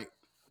forward, right?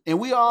 And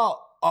we're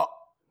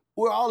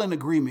all in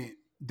agreement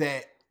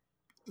that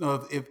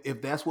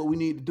if that's what we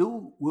need to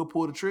do, we'll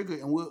pull the trigger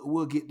and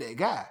we'll get that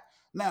guy.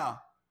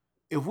 Now,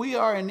 if we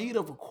are in need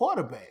of a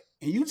quarterback,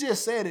 and you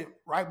just said it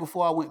right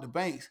before I went to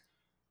Banks,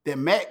 that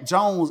Mac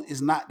Jones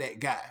is not that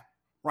guy,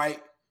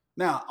 right?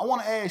 Now, I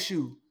want to ask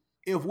you,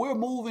 if we're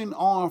moving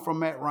on from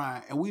Matt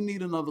Ryan and we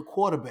need another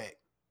quarterback,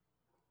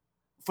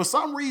 for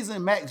some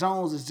reason Mac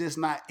Jones is just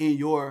not in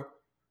your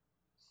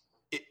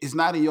it's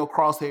not in your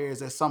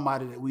crosshairs as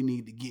somebody that we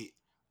need to get.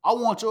 I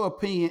want your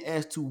opinion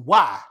as to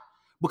why.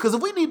 Because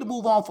if we need to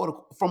move on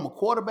from a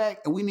quarterback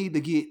and we need to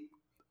get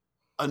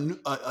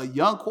a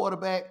young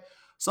quarterback,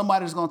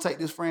 somebody that's going to take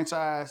this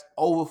franchise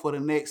over for the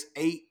next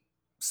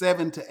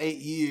 7 to 8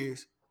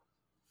 years,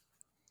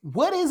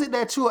 what is it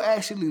that you're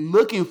actually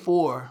looking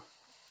for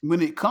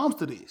when it comes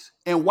to this?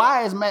 And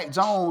why is Mac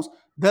Jones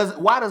Does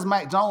why does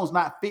Mac Jones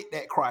not fit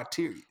that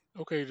criteria?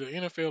 Okay, the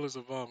NFL is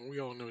evolving. We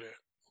all know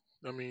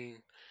that. I mean,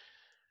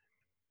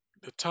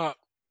 the top,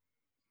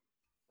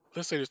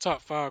 let's say the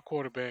top five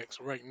quarterbacks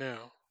right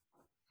now,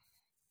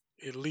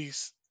 at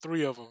least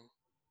three of them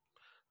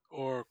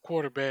are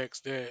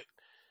quarterbacks that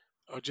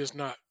are just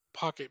not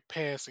pocket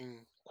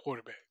passing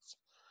quarterbacks.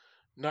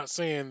 Not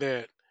saying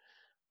that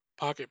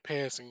pocket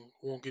passing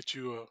won't get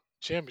you a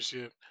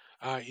championship,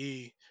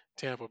 i.e.,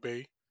 Tampa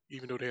Bay,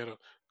 even though they had a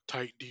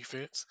tight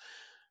defense.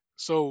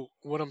 So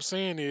what I'm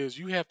saying is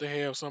you have to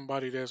have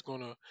somebody that's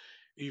going to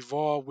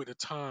evolve with the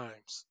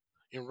times.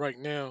 And right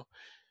now,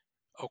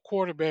 a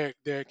quarterback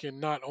that can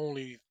not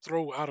only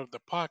throw out of the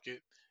pocket,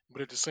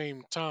 but at the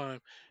same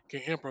time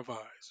can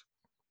improvise.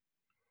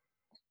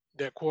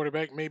 That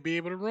quarterback may be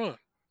able to run.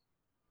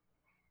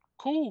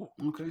 Cool.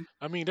 Okay.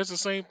 I mean, that's the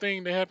same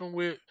thing that happened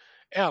with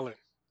Allen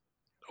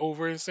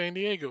over in San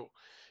Diego.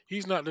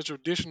 He's not the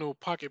traditional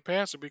pocket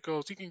passer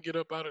because he can get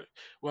up out of,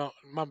 well,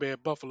 my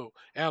bad, Buffalo.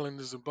 Allen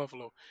is in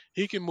Buffalo.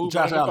 He can move out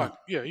Josh of the Allen. pocket.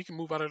 Yeah, he can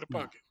move out of the Yeah.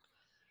 pocket.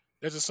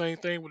 That's the same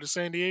thing with the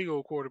San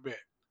Diego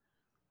quarterback.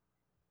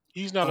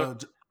 He's not a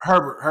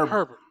Herbert.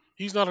 Herbert.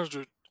 He's not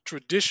a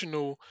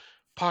traditional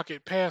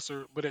pocket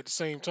passer, but at the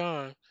same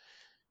time,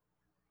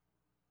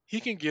 he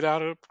can get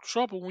out of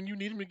trouble when you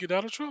need him to get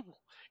out of trouble.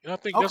 And I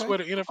think that's Okay. where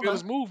the NFL Okay.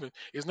 is moving.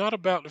 It's not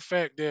about the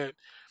fact that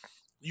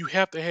you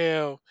have to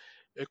have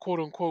a quote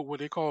unquote what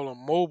they call a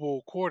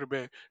mobile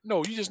quarterback.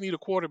 No, you just need a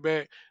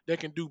quarterback that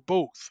can do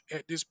both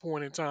at this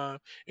point in time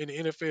in the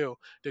NFL.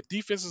 The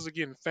defenses are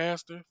getting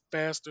faster,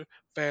 faster,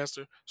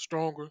 faster,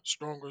 stronger,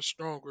 stronger,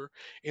 stronger.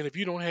 And if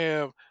you don't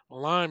have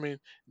linemen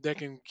that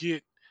can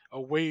get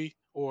away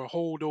or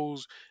hold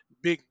those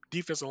big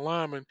defensive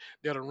linemen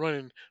that are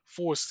running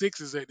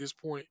 4.6s at this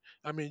point,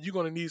 I mean, you're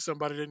going to need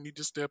somebody that need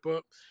to step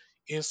up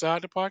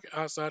inside the pocket,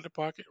 outside the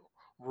pocket,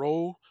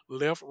 roll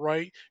left,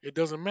 right. It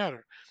doesn't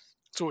matter.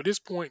 So at this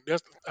point,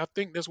 that's I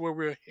think that's where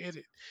we're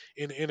headed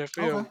in the Okay.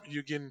 NFL.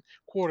 You're getting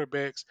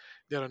quarterbacks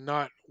that are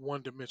not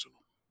one dimensional.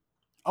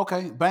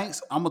 Okay,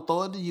 Banks, I'm gonna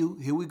throw it to you.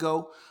 Here we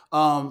go.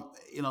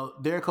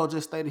 Derek Carr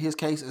just stated his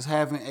case as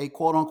having a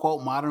quote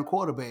unquote modern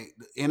quarterback.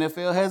 The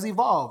NFL has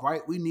evolved,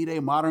 right? We need a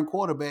modern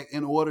quarterback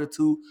in order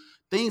to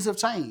things have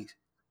changed.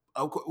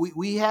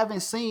 We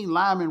haven't seen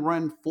linemen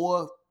run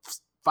 4.5,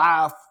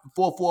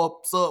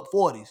 4.4 sub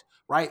 40s,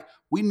 right?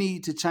 We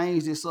need to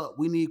change this up.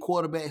 We need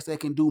quarterbacks that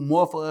can do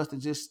more for us than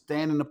just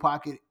stand in the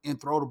pocket and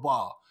throw the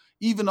ball.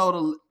 Even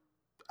though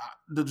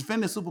the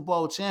defending Super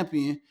Bowl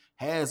champion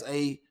has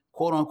a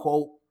quote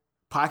unquote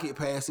pocket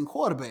passing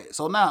quarterback.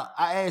 So now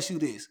I ask you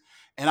this,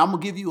 and I'm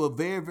gonna give you a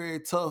very,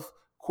 very tough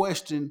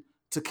question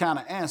to kind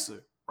of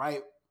answer,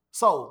 right?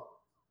 So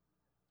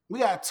we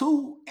got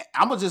two.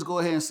 I'm gonna just go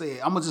ahead and say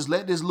it. I'm gonna just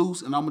let this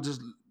loose and I'm gonna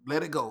just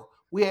let it go.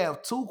 We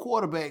have two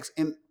quarterbacks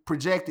in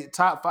projected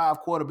top five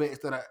quarterbacks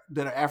that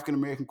are African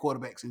American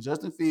quarterbacks, and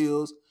Justin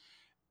Fields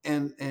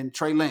and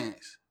Trey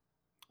Lance.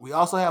 We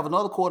also have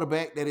another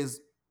quarterback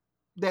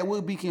that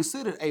would be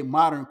considered a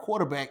modern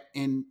quarterback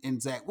in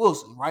Zach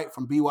Wilson, right,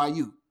 from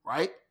BYU,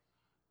 right?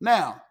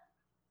 Now,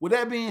 with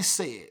that being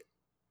said,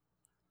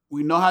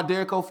 we know how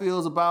Derek O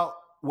feels about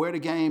where the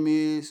game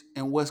is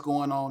and what's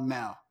going on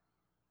now.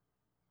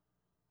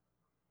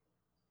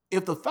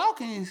 If the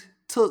Falcons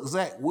took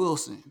Zach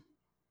Wilson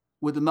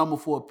with the number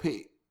 4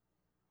 pick,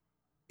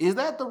 is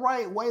that the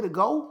right way to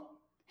go?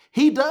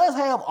 He does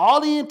have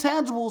all the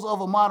intangibles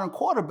of a modern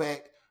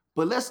quarterback,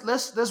 but let's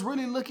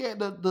really look at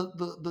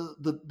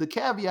the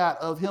caveat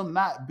of him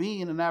not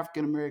being an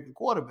African American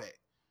quarterback.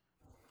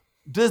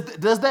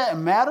 Does that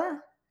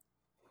matter?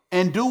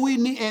 And do we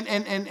need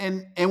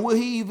and will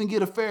he even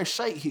get a fair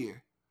shake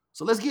here?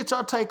 So let's get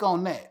your take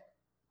on that.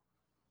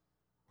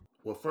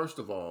 Well, first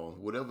of all,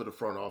 whatever the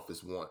front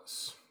office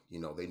wants, they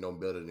know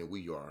better than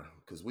we are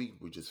because we're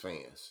just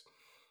fans.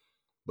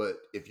 But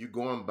if you're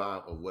going by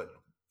of what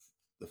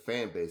the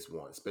fan base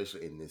wants,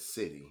 especially in this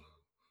city,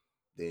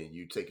 then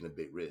you're taking a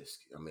big risk.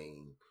 I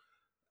mean,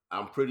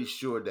 I'm pretty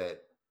sure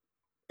that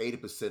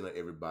 80% of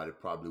everybody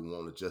probably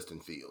wanted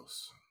Justin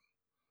Fields,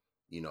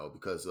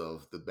 because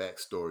of the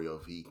backstory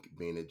of he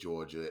being at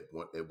Georgia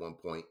at one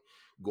point,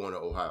 going to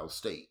Ohio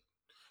State.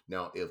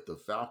 Now, if the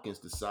Falcons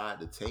decide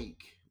to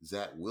take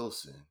Zach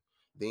Wilson,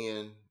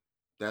 then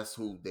that's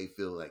who they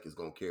feel like is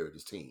going to carry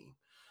this team.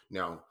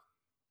 Now,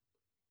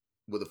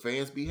 will the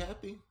fans be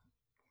happy?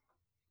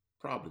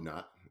 Probably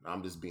not.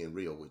 I'm just being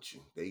real with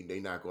you. They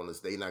not gonna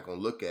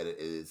look at it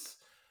as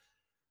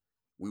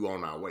we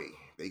on our way.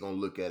 They gonna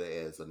look at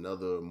it as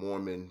another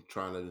Mormon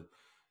trying to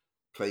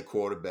play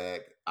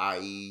quarterback,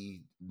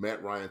 i.e.,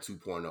 Matt Ryan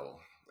 2.0.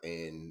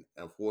 And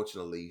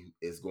unfortunately,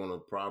 it's gonna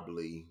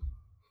probably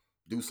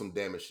do some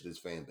damage to this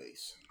fan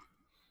base.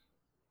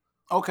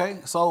 Okay,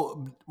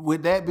 so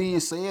with that being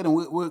said, and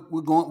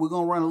we're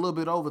gonna run a little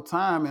bit over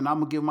time, and I'm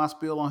gonna give my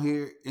spiel on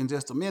here in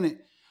just a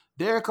minute.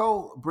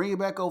 Derico, bring it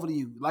back over to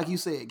you. Like you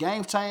said,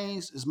 game's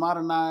changed, it's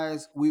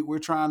modernized. We're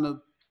trying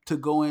to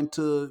go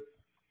into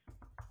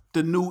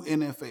the new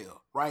NFL,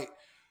 right?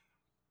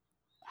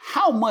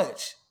 How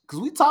much?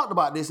 because we talked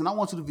about this, and I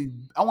want you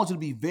to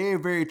be very,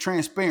 very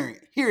transparent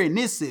here in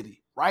this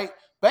city, right?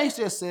 Banks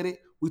just said it.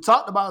 We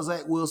talked about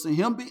Zach Wilson,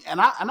 him be, and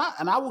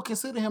I will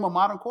consider him a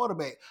modern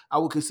quarterback. I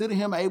will consider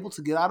him able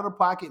to get out of the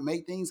pocket,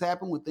 make things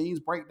happen when things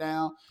break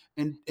down,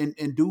 and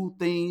do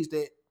things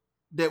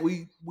that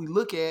we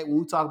look at when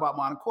we talk about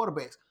modern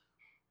quarterbacks.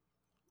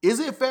 Is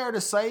it fair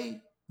to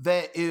say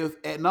that if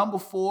at number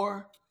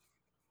 4,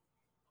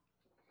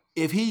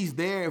 if he's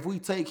there, if we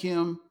take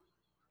him,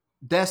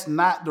 that's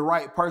not the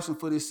right person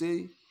for this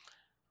city?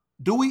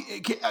 Do we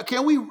can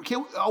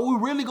are we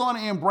really going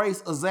to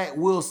embrace a Zach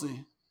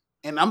Wilson?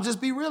 And I'm just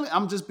being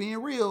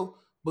real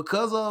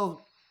because of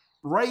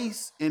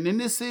race and in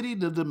this city,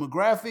 the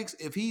demographics.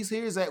 If he's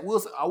here, Zach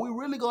Wilson, are we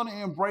really going to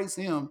embrace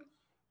him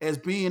as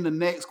being the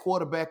next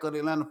quarterback of the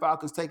Atlanta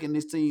Falcons, taking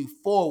this team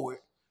forward?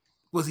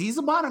 Because he's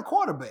a modern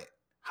quarterback.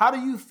 How do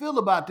you feel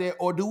about that?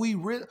 Or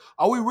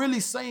are we really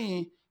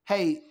saying,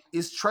 hey,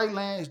 it's Trey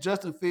Lance,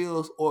 Justin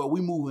Fields, or are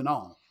we moving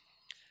on?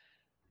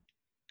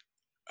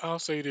 I'll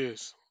say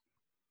this: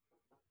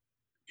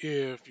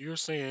 if you're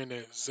saying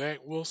that Zach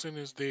Wilson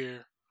is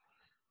there,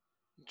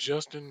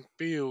 Justin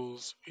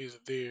Fields is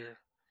there,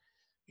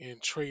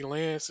 and Trey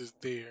Lance is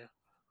there,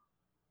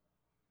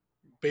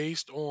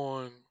 based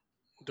on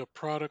the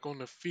product on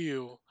the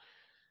field,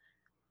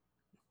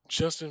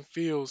 Justin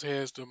Fields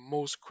has the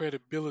most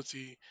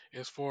credibility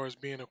as far as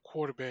being a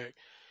quarterback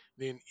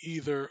than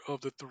either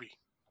of the three.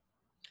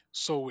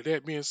 So, with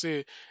that being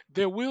said,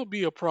 there will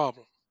be a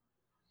problem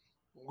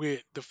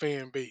with the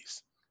fan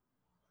base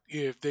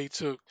if they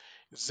took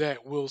Zach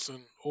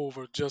Wilson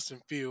over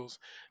Justin Fields,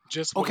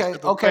 just for the Okay,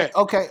 simple okay, fact.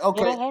 okay, Hold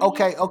okay, on, hold on, hold on.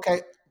 okay,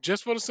 okay.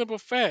 Just for the simple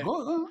fact,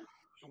 Go.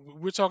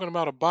 we're talking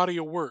about a body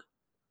of work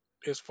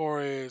as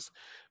far as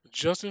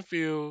Justin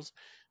Fields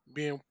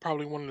being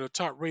probably one of the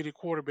top rated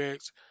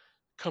quarterbacks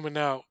coming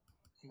out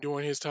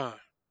during his time.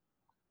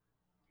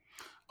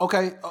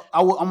 Okay,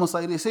 I'm gonna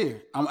say this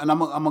here, I'm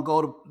gonna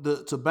go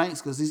to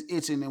Banks because he's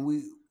itching, and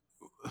we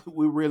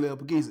really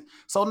up against it.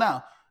 So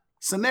now,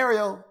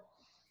 scenario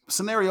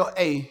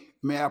A,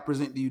 may I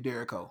present to you,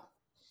 Derico?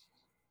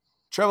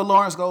 Trevor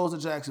Lawrence goes to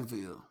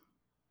Jacksonville.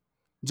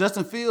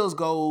 Justin Fields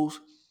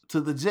goes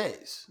to the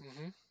Jets.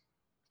 Hmm.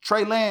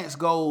 Trey Lance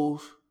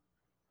goes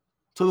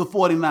to the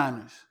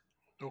 49ers.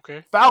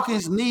 Okay.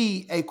 Falcons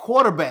need a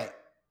quarterback.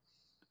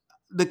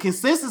 The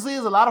consensus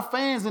is a lot of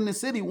fans in the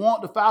city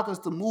want the Falcons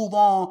to move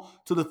on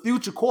to the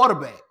future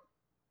quarterback.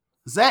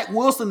 Zach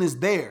Wilson is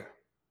there.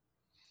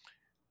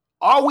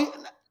 Are we?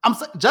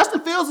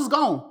 Justin Fields is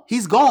gone.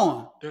 He's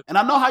gone. That And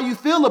I know how you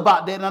feel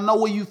about that. And I know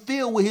where you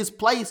feel with his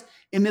place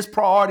in this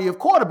priority of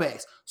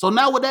quarterbacks. So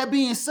now, with that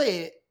being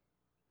said,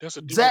 that's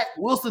a different Zach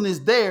Wilson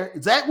is there.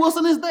 Zach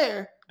Wilson is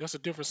there. that's a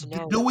different Do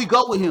scenario. we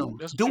go with him?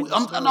 That's a Do we,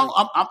 different scenario.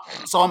 no,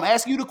 so I'm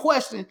asking you the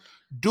question: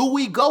 do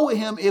we go with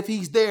him if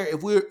he's there?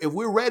 If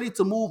we're ready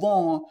to move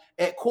on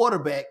at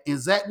quarterback, and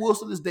Zach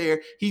Wilson is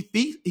there, he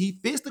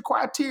fits the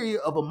criteria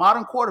of a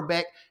modern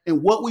quarterback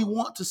and what we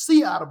want to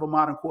see out of a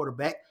modern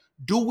quarterback.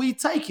 Do we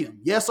take him?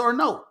 Yes or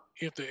no?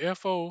 If the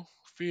FO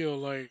feel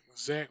like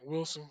Zach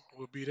Wilson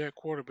will be that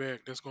quarterback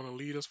that's going to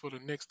lead us for the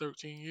next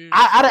 13 years,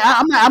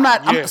 I'm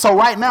not. yes. So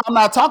right now, I'm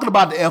not talking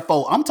about the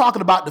FO. I'm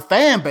talking about the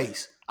fan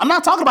base. I'm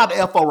not talking about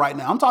the FO right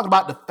now. I'm talking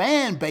about the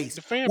fan base.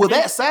 The fan Will base,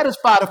 that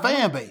satisfy the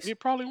fan no, base? it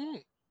probably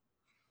won't.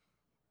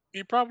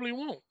 It probably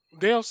won't.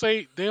 They'll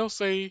say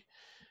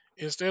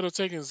instead of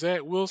taking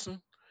Zach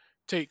Wilson,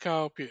 take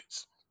Kyle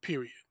Pitts.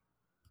 Period.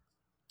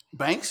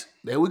 Banks,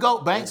 there we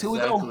go. Banks, here we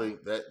go. Exactly.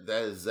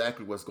 That is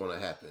exactly what's going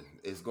to happen.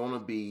 It's going to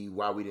be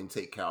why we didn't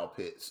take Kyle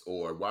Pitts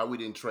or why we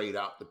didn't trade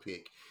out the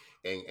pick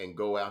and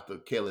go after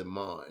Kellen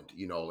Mond.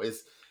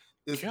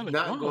 It's Kellen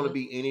not going to Mond.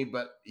 be any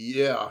but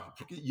yeah.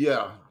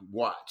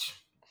 Watch.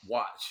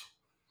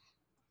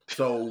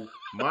 So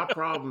my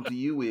problem to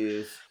you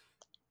is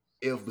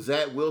if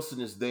Zach Wilson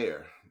is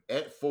there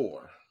at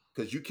 4,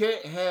 because you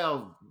can't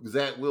have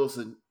Zach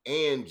Wilson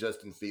and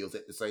Justin Fields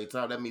at the same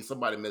time. That means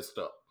somebody messed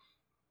up.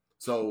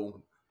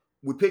 So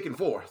we're picking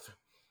fourth.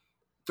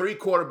 3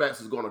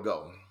 quarterbacks is going to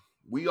go.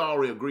 We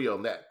already agree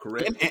on that,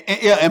 correct?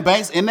 Yeah, and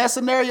Banks, in that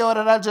scenario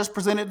that I just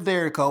presented to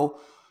Derico,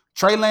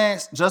 Trey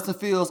Lance, Justin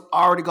Fields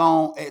already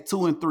gone at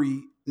 2 and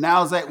 3.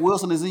 Now Zach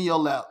Wilson is in your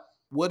lap.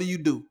 What do you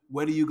do?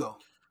 Where do you go?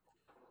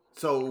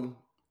 So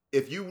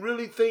if you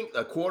really think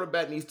a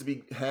quarterback needs to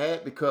be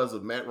had because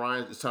of Matt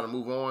Ryan is trying to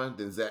move on,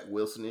 then Zach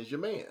Wilson is your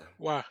man.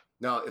 Why?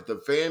 Now, if the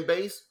fan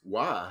base,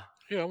 why?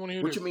 Yeah, I want to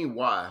hear What you this. mean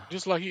why?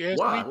 Just like he asked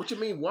Why? me, What you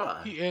mean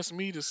why? he asked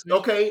me the same.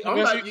 Okay, I'm I'm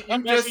asking. not. You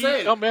I'm just asking you.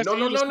 said I'm no, asking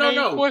no, you the no, no, same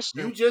no. question.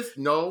 You just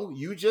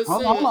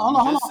Hold on, hold said on, hold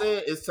on, hold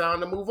on. it's time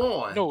to move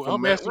on No, from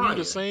I'm Matt asking you the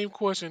Ryan same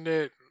question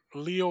that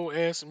Leo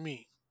asked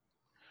me.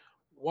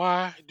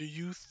 Why do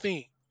you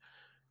think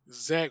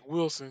Zach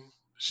Wilson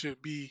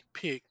should be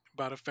picked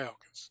by the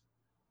Falcons?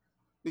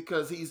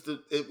 because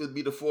it would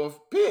be the 4th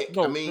pick. I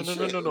No, no, mean, no,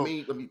 no, shit. no, no.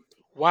 Let me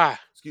Why?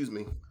 excuse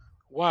me.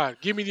 Why?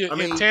 Give me the I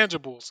mean,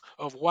 intangibles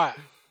of why.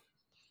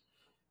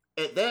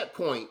 at that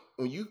point,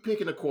 when you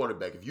picking a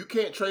quarterback, if you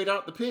can't trade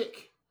out the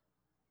pick,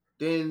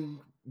 then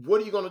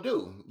what are you going to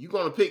do? You're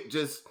going to pick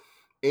just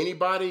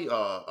Anybody?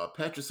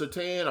 Patrick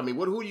Sertan. I mean,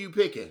 what? Who are you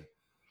picking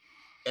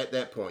at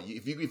that point?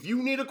 If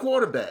you need a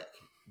quarterback,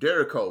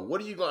 Derek Cole,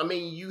 what are you going? I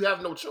mean, you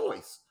have no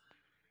choice.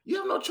 You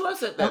have no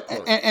choice at And, that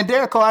point. and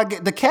Derek, I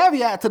get the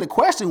caveat to the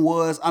question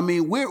was, I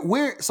mean,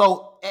 we're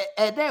so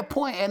at that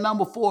point at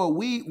number four,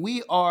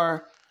 we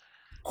are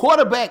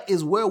quarterback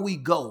is where we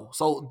go.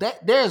 So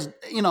that there's,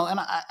 and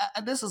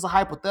this is a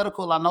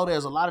hypothetical. I know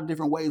there's a lot of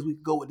different ways we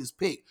could go with this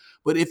pick,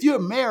 but if you're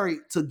married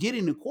to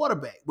getting the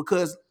quarterback,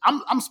 because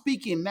I'm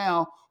speaking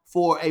now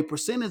for a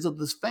percentage of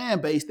this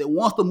fan base that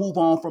wants to move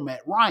on from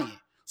Matt Ryan.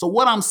 So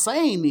what I'm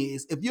saying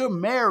is, if you're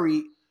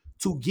married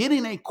to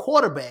getting a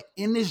quarterback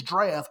in this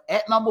draft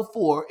at number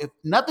four, if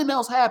nothing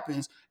else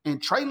happens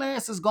and Trey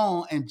Lance is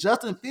gone and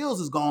Justin Fields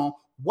is gone,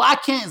 why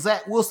can't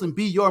Zach Wilson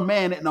be your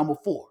man at number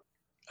four?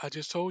 I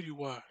just told you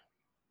why,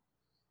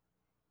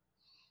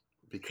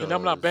 and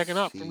I'm not backing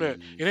Because up from that.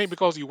 It ain't he's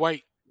because he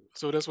white.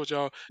 So that's what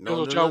y'all.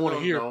 no, That's what no, y'all no, want to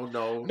no, hear. no,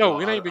 no, no. No,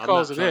 it ain't I'm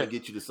because not of trying to that.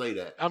 get you to say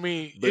that. I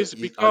mean, But it's are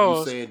you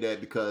because saying that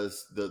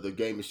because the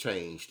game has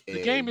changed the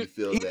and game you is.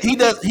 feel He, that he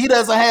does he's he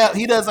doesn't have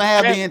he doesn't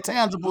have Zach, the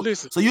intangibles.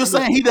 listen, So you're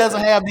saying listen. he doesn't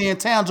okay? have the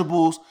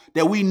intangibles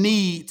that we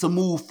need to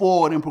move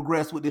forward and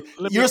progress with it.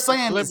 Let me You're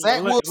saying that let me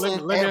Zach let, let me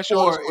Wilson let me at ask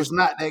y'all this four is question.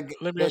 not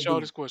Let me ask that y'all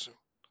dude. this question.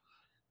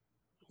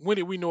 When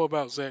did we know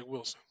about Zach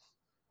Wilson?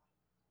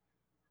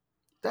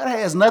 That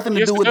has nothing to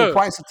Yes, do it with the does.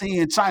 price of tea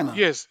in China.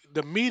 Yes,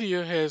 the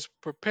media has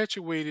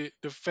perpetuated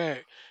the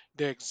fact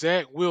that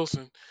Zach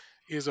Wilson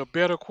is a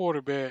better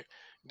quarterback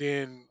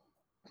than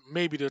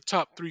maybe the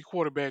top three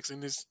quarterbacks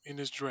in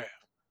this draft.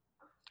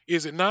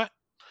 Is it not?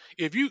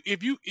 If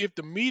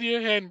the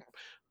media hadn't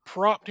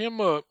propped him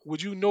up,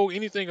 would you know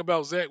anything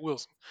about Zach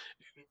Wilson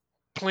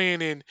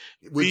playing in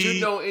Would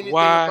you know anything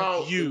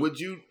about?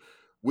 BYU?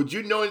 Would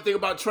you know anything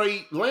about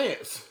Trey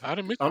Lance? I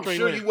didn't mention I'm Trey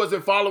sure Lance. you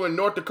wasn't following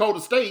North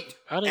Dakota State.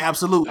 I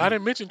Absolutely.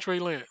 didn't mention Trey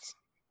Lance.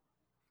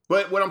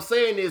 But what I'm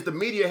saying is the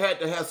media had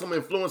to have some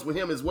influence with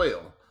him as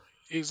well.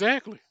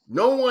 Exactly.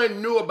 No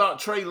one knew about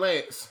Trey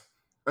Lance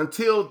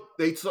until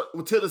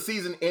the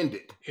season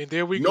ended. And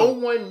there we No go.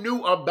 one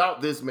knew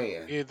about this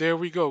man. And there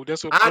we go. I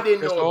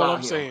didn't That's know all about I'm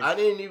him. saying. I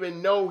didn't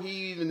even know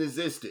he even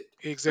existed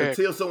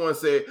Exactly. until someone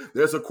said,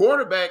 "There's a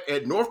quarterback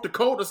at North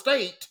Dakota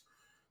State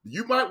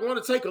you might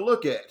want to take a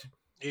look at."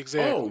 Oh,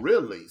 Exactly.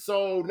 really?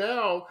 So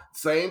now,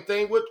 same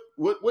thing with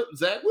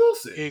Zach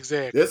Wilson.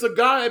 Exactly. There's a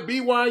guy at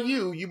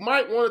BYU you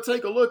might want to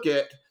take a look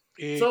at.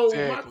 So my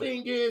Exactly.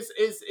 thing is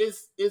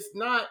it's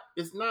not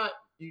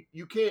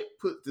you can't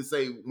put to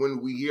say when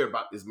we hear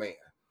about this man.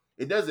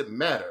 It doesn't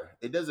matter.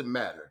 It doesn't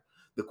matter.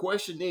 The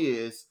question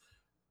is,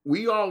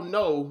 we all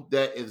know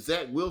that if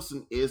Zach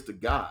Wilson is the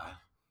guy,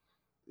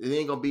 it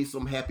ain't gonna be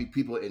some happy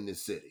people in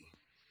this city.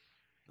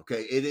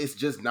 Okay, it is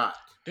just not.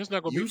 There's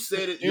not gonna be You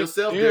said it there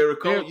yourself, there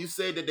Derek there Cole. You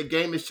said that the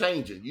game is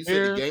changing. You said the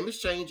there game is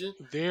changing,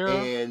 there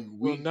and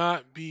will we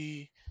not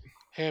be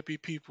happy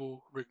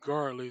people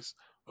regardless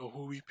of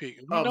who we pick.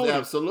 And we know this. And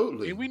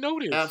absolutely, we know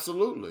this.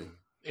 absolutely.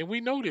 And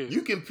we know this.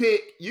 You can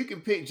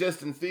pick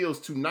Justin Fields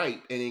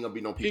tonight, and ain't gonna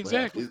be no people happy.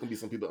 Exactly. There's gonna be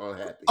some people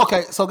unhappy.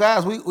 Okay, so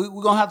guys, we're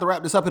gonna have to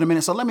wrap this up in a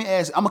minute. So let me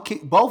ask. I'm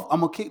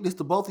gonna kick this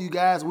to both of you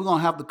guys. We're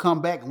gonna have to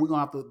come back and we're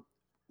gonna have to.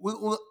 We're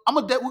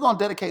gonna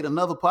dedicate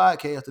another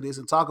podcast to this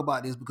and talk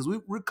about this because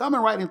we're coming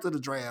right into the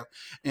draft.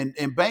 And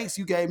Banks,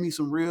 you gave me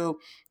some real.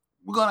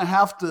 We're gonna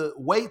have to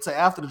wait till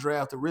after the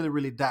draft to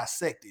really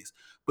dissect this.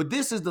 But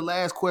this is the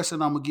last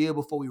question I'm gonna give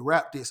before we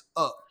wrap this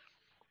up.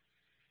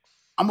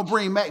 I'm gonna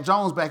bring Mac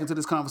Jones back into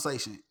this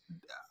conversation.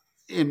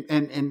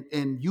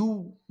 And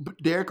you,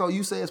 Derrico,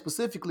 you said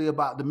specifically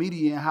about the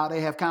media and how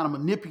they have kind of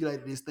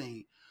manipulated this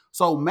thing.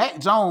 So Mac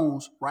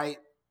Jones, right?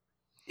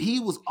 He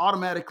was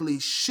automatically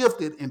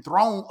shifted and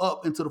thrown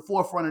up into the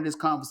forefront of this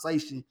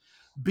conversation,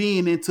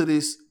 being into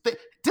this.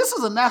 This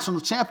is a national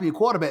champion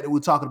quarterback that we're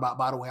talking about,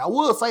 by the way. I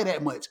will say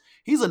that much.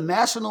 He's a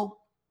national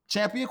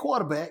champion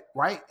quarterback,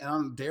 right? And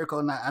I'm Derek,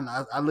 and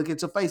I look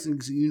at your face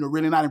and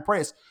really not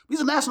impressed.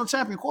 He's a national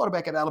champion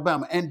quarterback at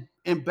Alabama,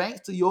 and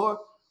Banks, to your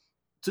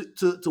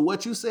to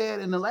what you said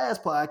in the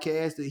last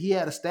podcast, that he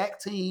had a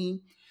stacked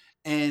team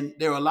and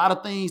there are a lot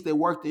of things that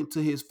worked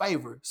into his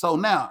favor. So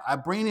now I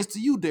bring this to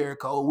you, Derek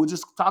Cole. We're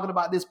just talking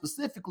about this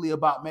specifically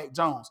about Mac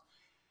Jones.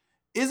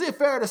 Is it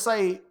fair to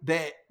say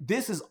that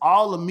this is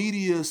all a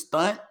media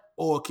stunt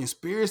or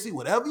conspiracy,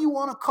 whatever you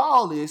want to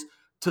call this,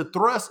 to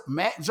thrust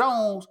Mac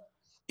Jones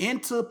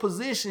into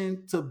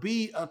position to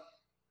be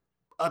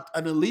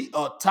an elite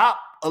or top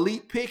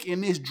elite pick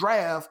in this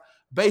draft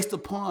based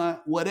upon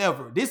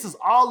whatever? This is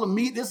all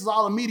This is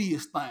all a media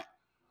stunt.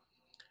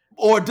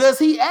 Or does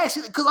he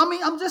actually? Because I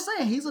mean, I'm just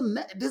saying he's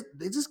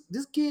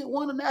this kid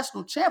won a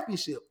national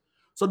championship.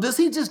 So does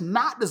he just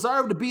not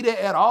deserve to be there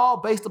at all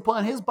based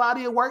upon his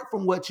body of work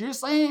from what you're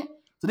saying?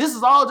 So this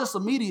is all just a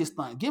media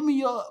stunt. Give me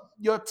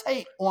your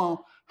take on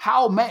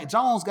how Matt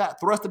Jones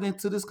got thrusted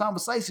into this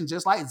conversation,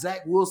 just like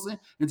Zach Wilson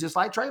and just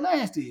like Trey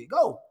Lance did.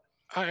 Go.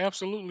 I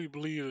absolutely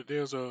believe that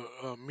there's a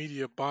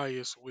media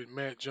bias with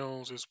Matt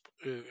Jones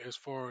as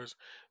far as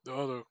the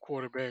other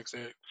quarterbacks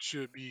that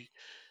should be,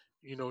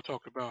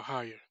 talked about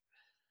higher.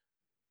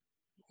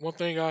 One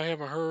thing I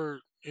haven't heard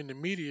in the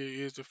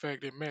media is the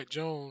fact that Matt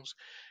Jones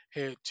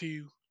had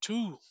two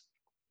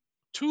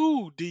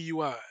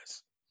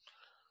DUIs.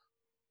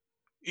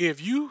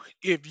 If you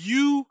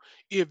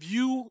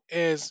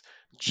as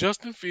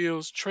Justin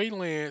Fields, Trey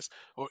Lance,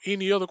 or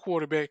any other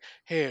quarterback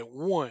had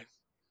one,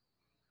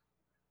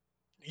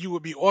 you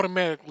would be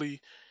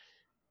automatically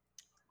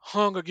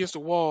hung against the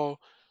wall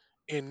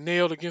and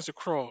nailed against a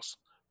cross.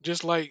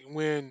 Just like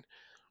when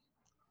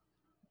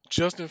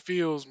Justin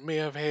Fields may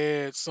have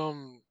had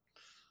some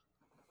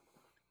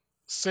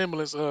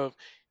semblance of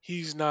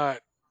he's not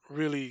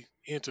really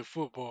into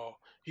football.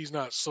 He's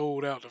not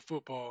sold out to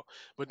football.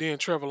 But then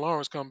Trevor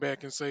Lawrence come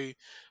back and say,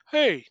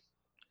 "Hey,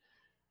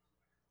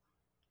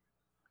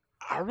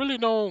 I really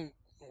don't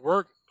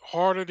work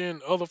harder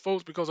than other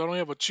folks because I don't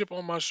have a chip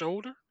on my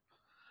shoulder.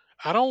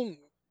 I don't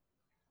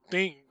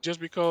think just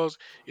because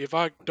if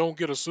I don't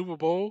get a Super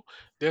Bowl,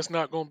 that's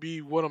not going to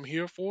be what I'm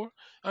here for."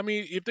 I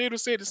mean, if they'd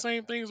have said the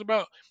same things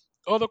about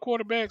other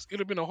quarterbacks, it'd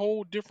have been a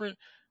whole different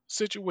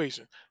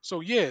situation. So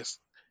yes,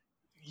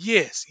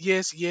 yes,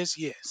 yes, yes,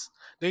 yes.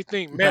 They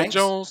think Matt Banks.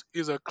 Jones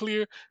is a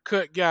clear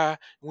cut guy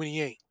when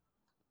he ain't.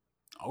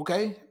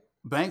 Okay.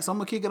 Banks, I'm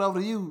gonna kick it over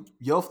to you.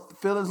 Your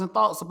feelings and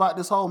thoughts about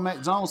this whole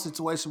Mac Jones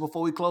situation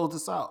before we close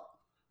this out.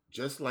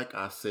 Just like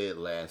I said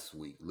last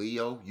week,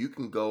 Leo, you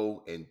can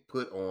go and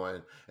put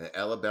on an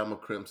Alabama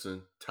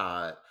Crimson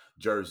Tide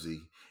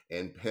jersey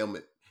and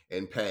helmet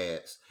and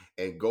pads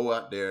and go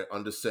out there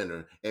under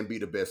center and be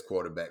the best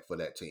quarterback for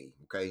that team.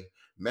 Okay.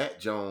 Matt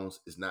Jones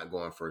is not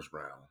going first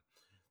round.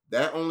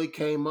 That only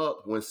came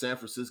up when San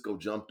Francisco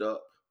jumped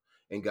up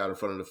and got in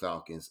front of the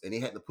Falcons, and he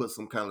had to put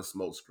some kind of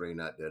smoke screen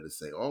out there to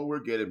say, "Oh,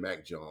 we're getting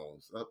Mac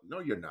Jones."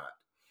 No, you're not.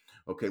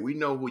 Okay, we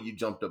know who you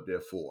jumped up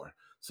there for.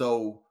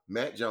 So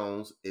Matt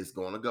Jones is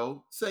going to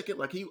go second,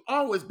 like he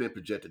always been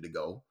projected to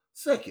go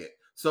second.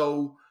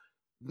 So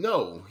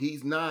no,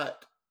 he's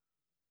not.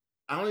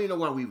 I don't even know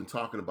why we're even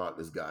talking about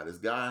this guy. This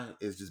guy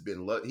has just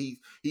been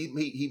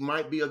he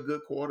might be a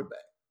good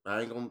quarterback.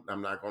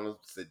 I'm not gonna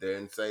sit there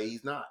and say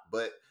he's not.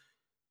 But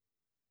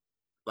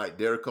like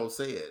Derrico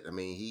said, I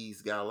mean,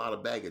 he's got a lot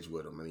of baggage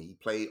with him. I mean, he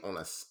played on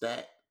a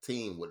stacked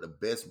team with the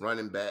best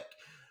running back,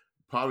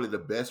 probably the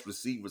best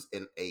receivers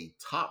in a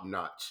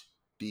top-notch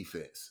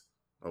defense.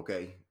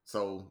 Okay,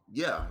 so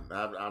yeah,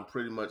 I'm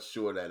pretty much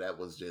sure that that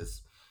was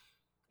just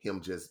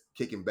him just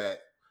kicking back,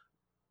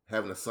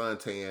 having a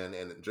suntan,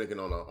 and drinking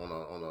on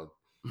a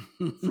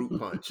fruit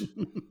punch.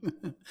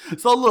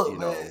 So look, You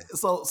man. know,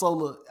 So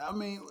look. I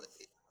mean,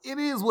 it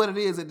is what it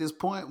is at this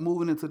point.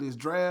 Moving into this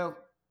draft,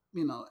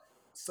 you know,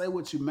 say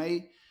what you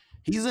may.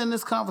 He's in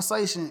this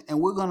conversation, and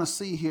we're gonna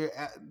see here.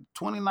 At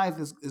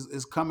 29th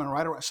is coming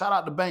right around. Shout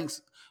out to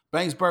Banks.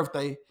 Banks'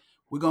 birthday.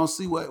 We're gonna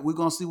see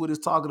what it's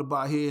talking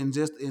about here in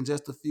just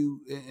a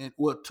few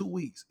well 2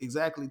 weeks,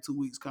 exactly 2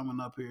 weeks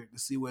coming up here to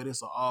see where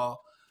this will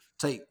all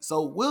take.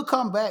 So we'll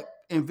come back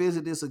and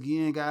visit this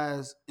again,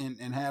 guys, and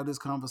have this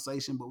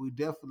conversation. But we're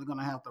definitely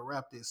gonna have to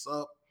wrap this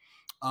up.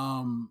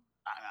 I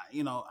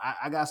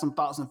got some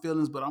thoughts and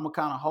feelings, but I'm gonna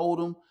kind of hold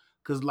them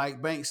because,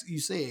 like Banks, you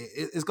said,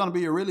 it's gonna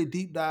be a really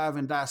deep dive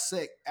and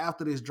dissect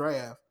after this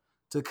draft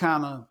to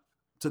kind of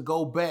to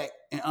go back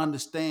and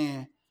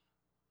understand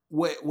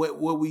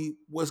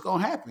what's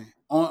gonna happen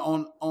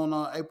on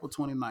April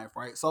 29th,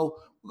 right? So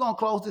we're gonna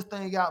close this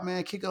thing out,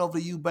 man. Kick it over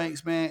to you,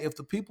 Banks, man. If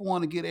the people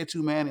want to get at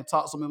you, man, and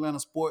talk some Atlanta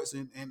sports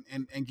and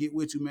get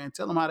with you, man,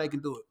 tell them how they can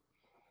do it.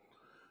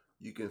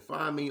 you can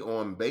find me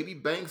on Baby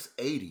Banks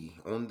 80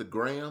 on the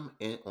gram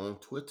and on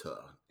Twitter,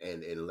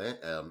 and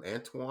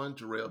Antoine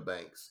Jarrell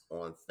Banks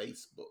on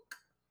Facebook.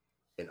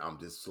 And I'm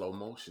just slow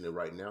motioning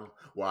right now.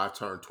 While I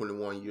turned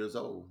 21 years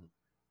old.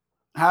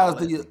 How's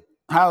Holla at the me.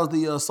 how's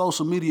the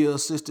social media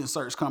assistant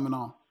search coming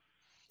on?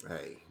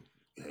 Hey,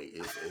 hey,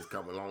 it's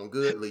coming along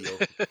good, Leo.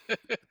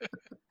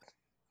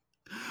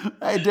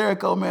 Hey,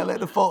 Derrico, man, let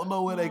the folk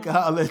know where they can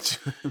Uh, holler at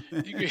you.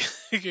 you can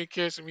you can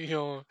catch me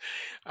on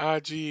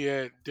IG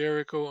at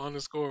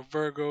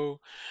Derrico_Virgo.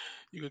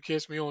 You can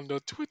catch me on the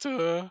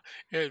Twitter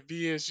at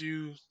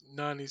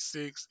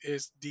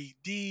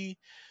VSU96SDD.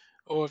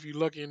 Or if you're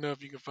lucky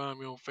enough, you can find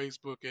me on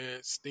Facebook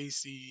at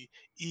Stacy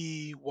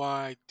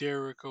EY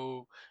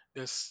Derrico.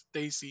 That's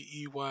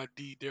Stacy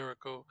EYD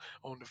Derrico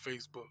on the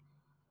Facebook.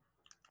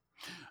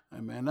 Hey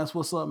man, that's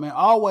what's up, man.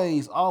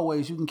 Always,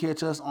 you can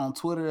catch us on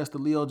Twitter. That's the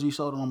Leo G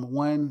Show number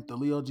one. The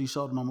Leo G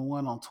Show number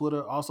one on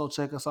Twitter. Also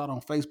check us out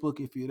on Facebook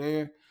if you're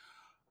there.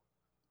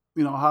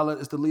 Holla,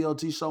 it's the Leo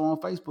G Show on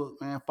Facebook,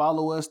 man.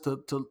 Follow us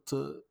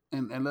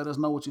and let us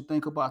know what you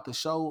think about the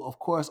show. Of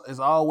course, as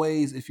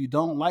always, if you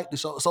don't like the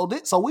show, so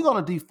we're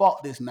gonna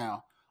default this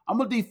now. I'm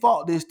gonna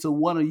default this to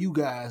one of you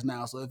guys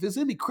now. So if it's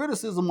any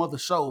criticism of the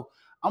show,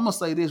 I'm gonna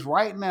say this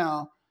right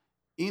now.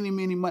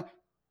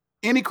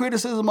 Any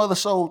criticism of the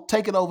show,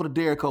 take it over to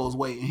Derrico's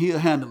way and he'll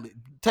handle it.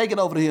 Take it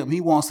over to him. He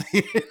wants to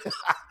hear it.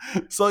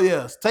 So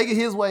yes, take it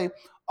his way.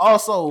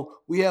 Also,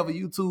 we have a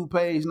YouTube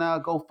page now.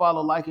 Go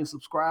follow, like, and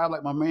subscribe.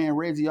 Like my man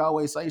Reggie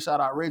always say, shout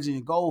out Reggie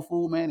and Gold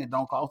Food, man. It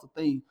don't cost a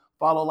thing.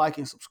 Follow, like,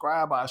 and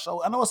subscribe our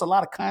show. I know it's a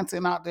lot of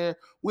content out there.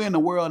 We're in the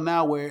world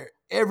now where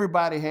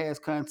Everybody has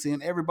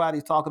content.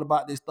 Everybody's talking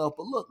about this stuff.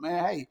 But look,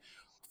 man, hey,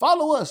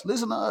 follow us,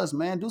 listen to us,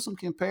 man. Do some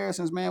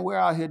comparisons, man. We're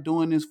out here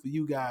doing this for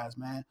you guys,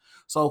 man.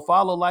 So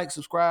follow, like,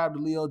 subscribe to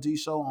Leo G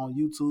Show on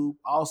YouTube.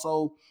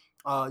 Also,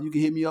 you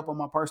can hit me up on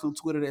my personal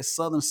Twitter. That's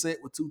Southern Set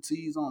with two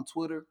T's on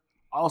Twitter.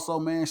 Also,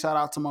 man, shout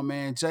out to my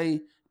man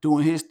Jay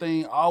doing his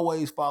thing.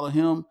 Always follow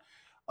him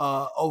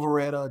over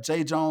at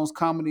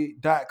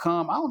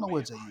jjonescomedy.com. I don't know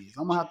where Jay is.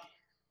 I'm gonna have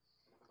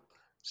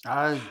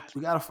to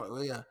we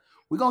gotta yeah.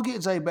 We're gonna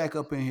get Jay back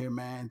up in here,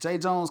 man.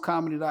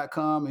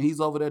 jjonescomedy.com, and he's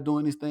over there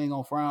doing his thing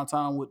on Frown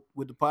Time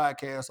with the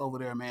podcast over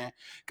there, man.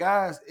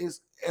 Guys,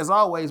 it's as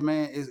always,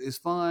 man, it's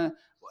fun.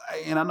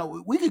 And I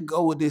know we could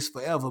go with this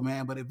forever,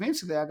 man, but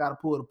eventually I gotta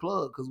pull the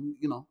plug because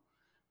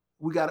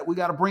we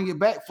gotta bring it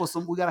back for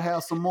some. We gotta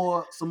have some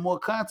more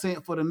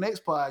content for the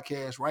next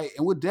podcast, right?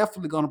 And we're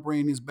definitely gonna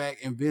bring this back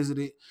and visit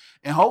it,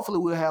 and hopefully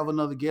we'll have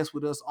another guest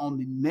with us on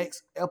the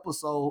next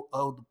episode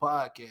of the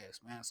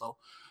podcast, man. So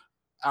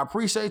I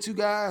appreciate you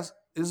guys.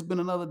 This has been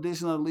another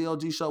edition of the Leo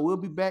G Show. We'll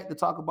be back to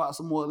talk about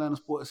some more Atlanta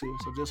sports here.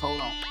 So just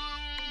hold on.